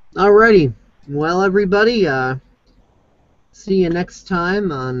 Alrighty. Well, everybody, see you next time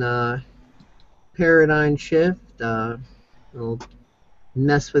on Paradigm Shift. We'll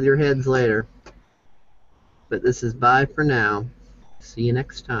mess with your heads later. But this is bye for now. See you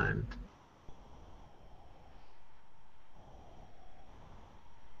next time.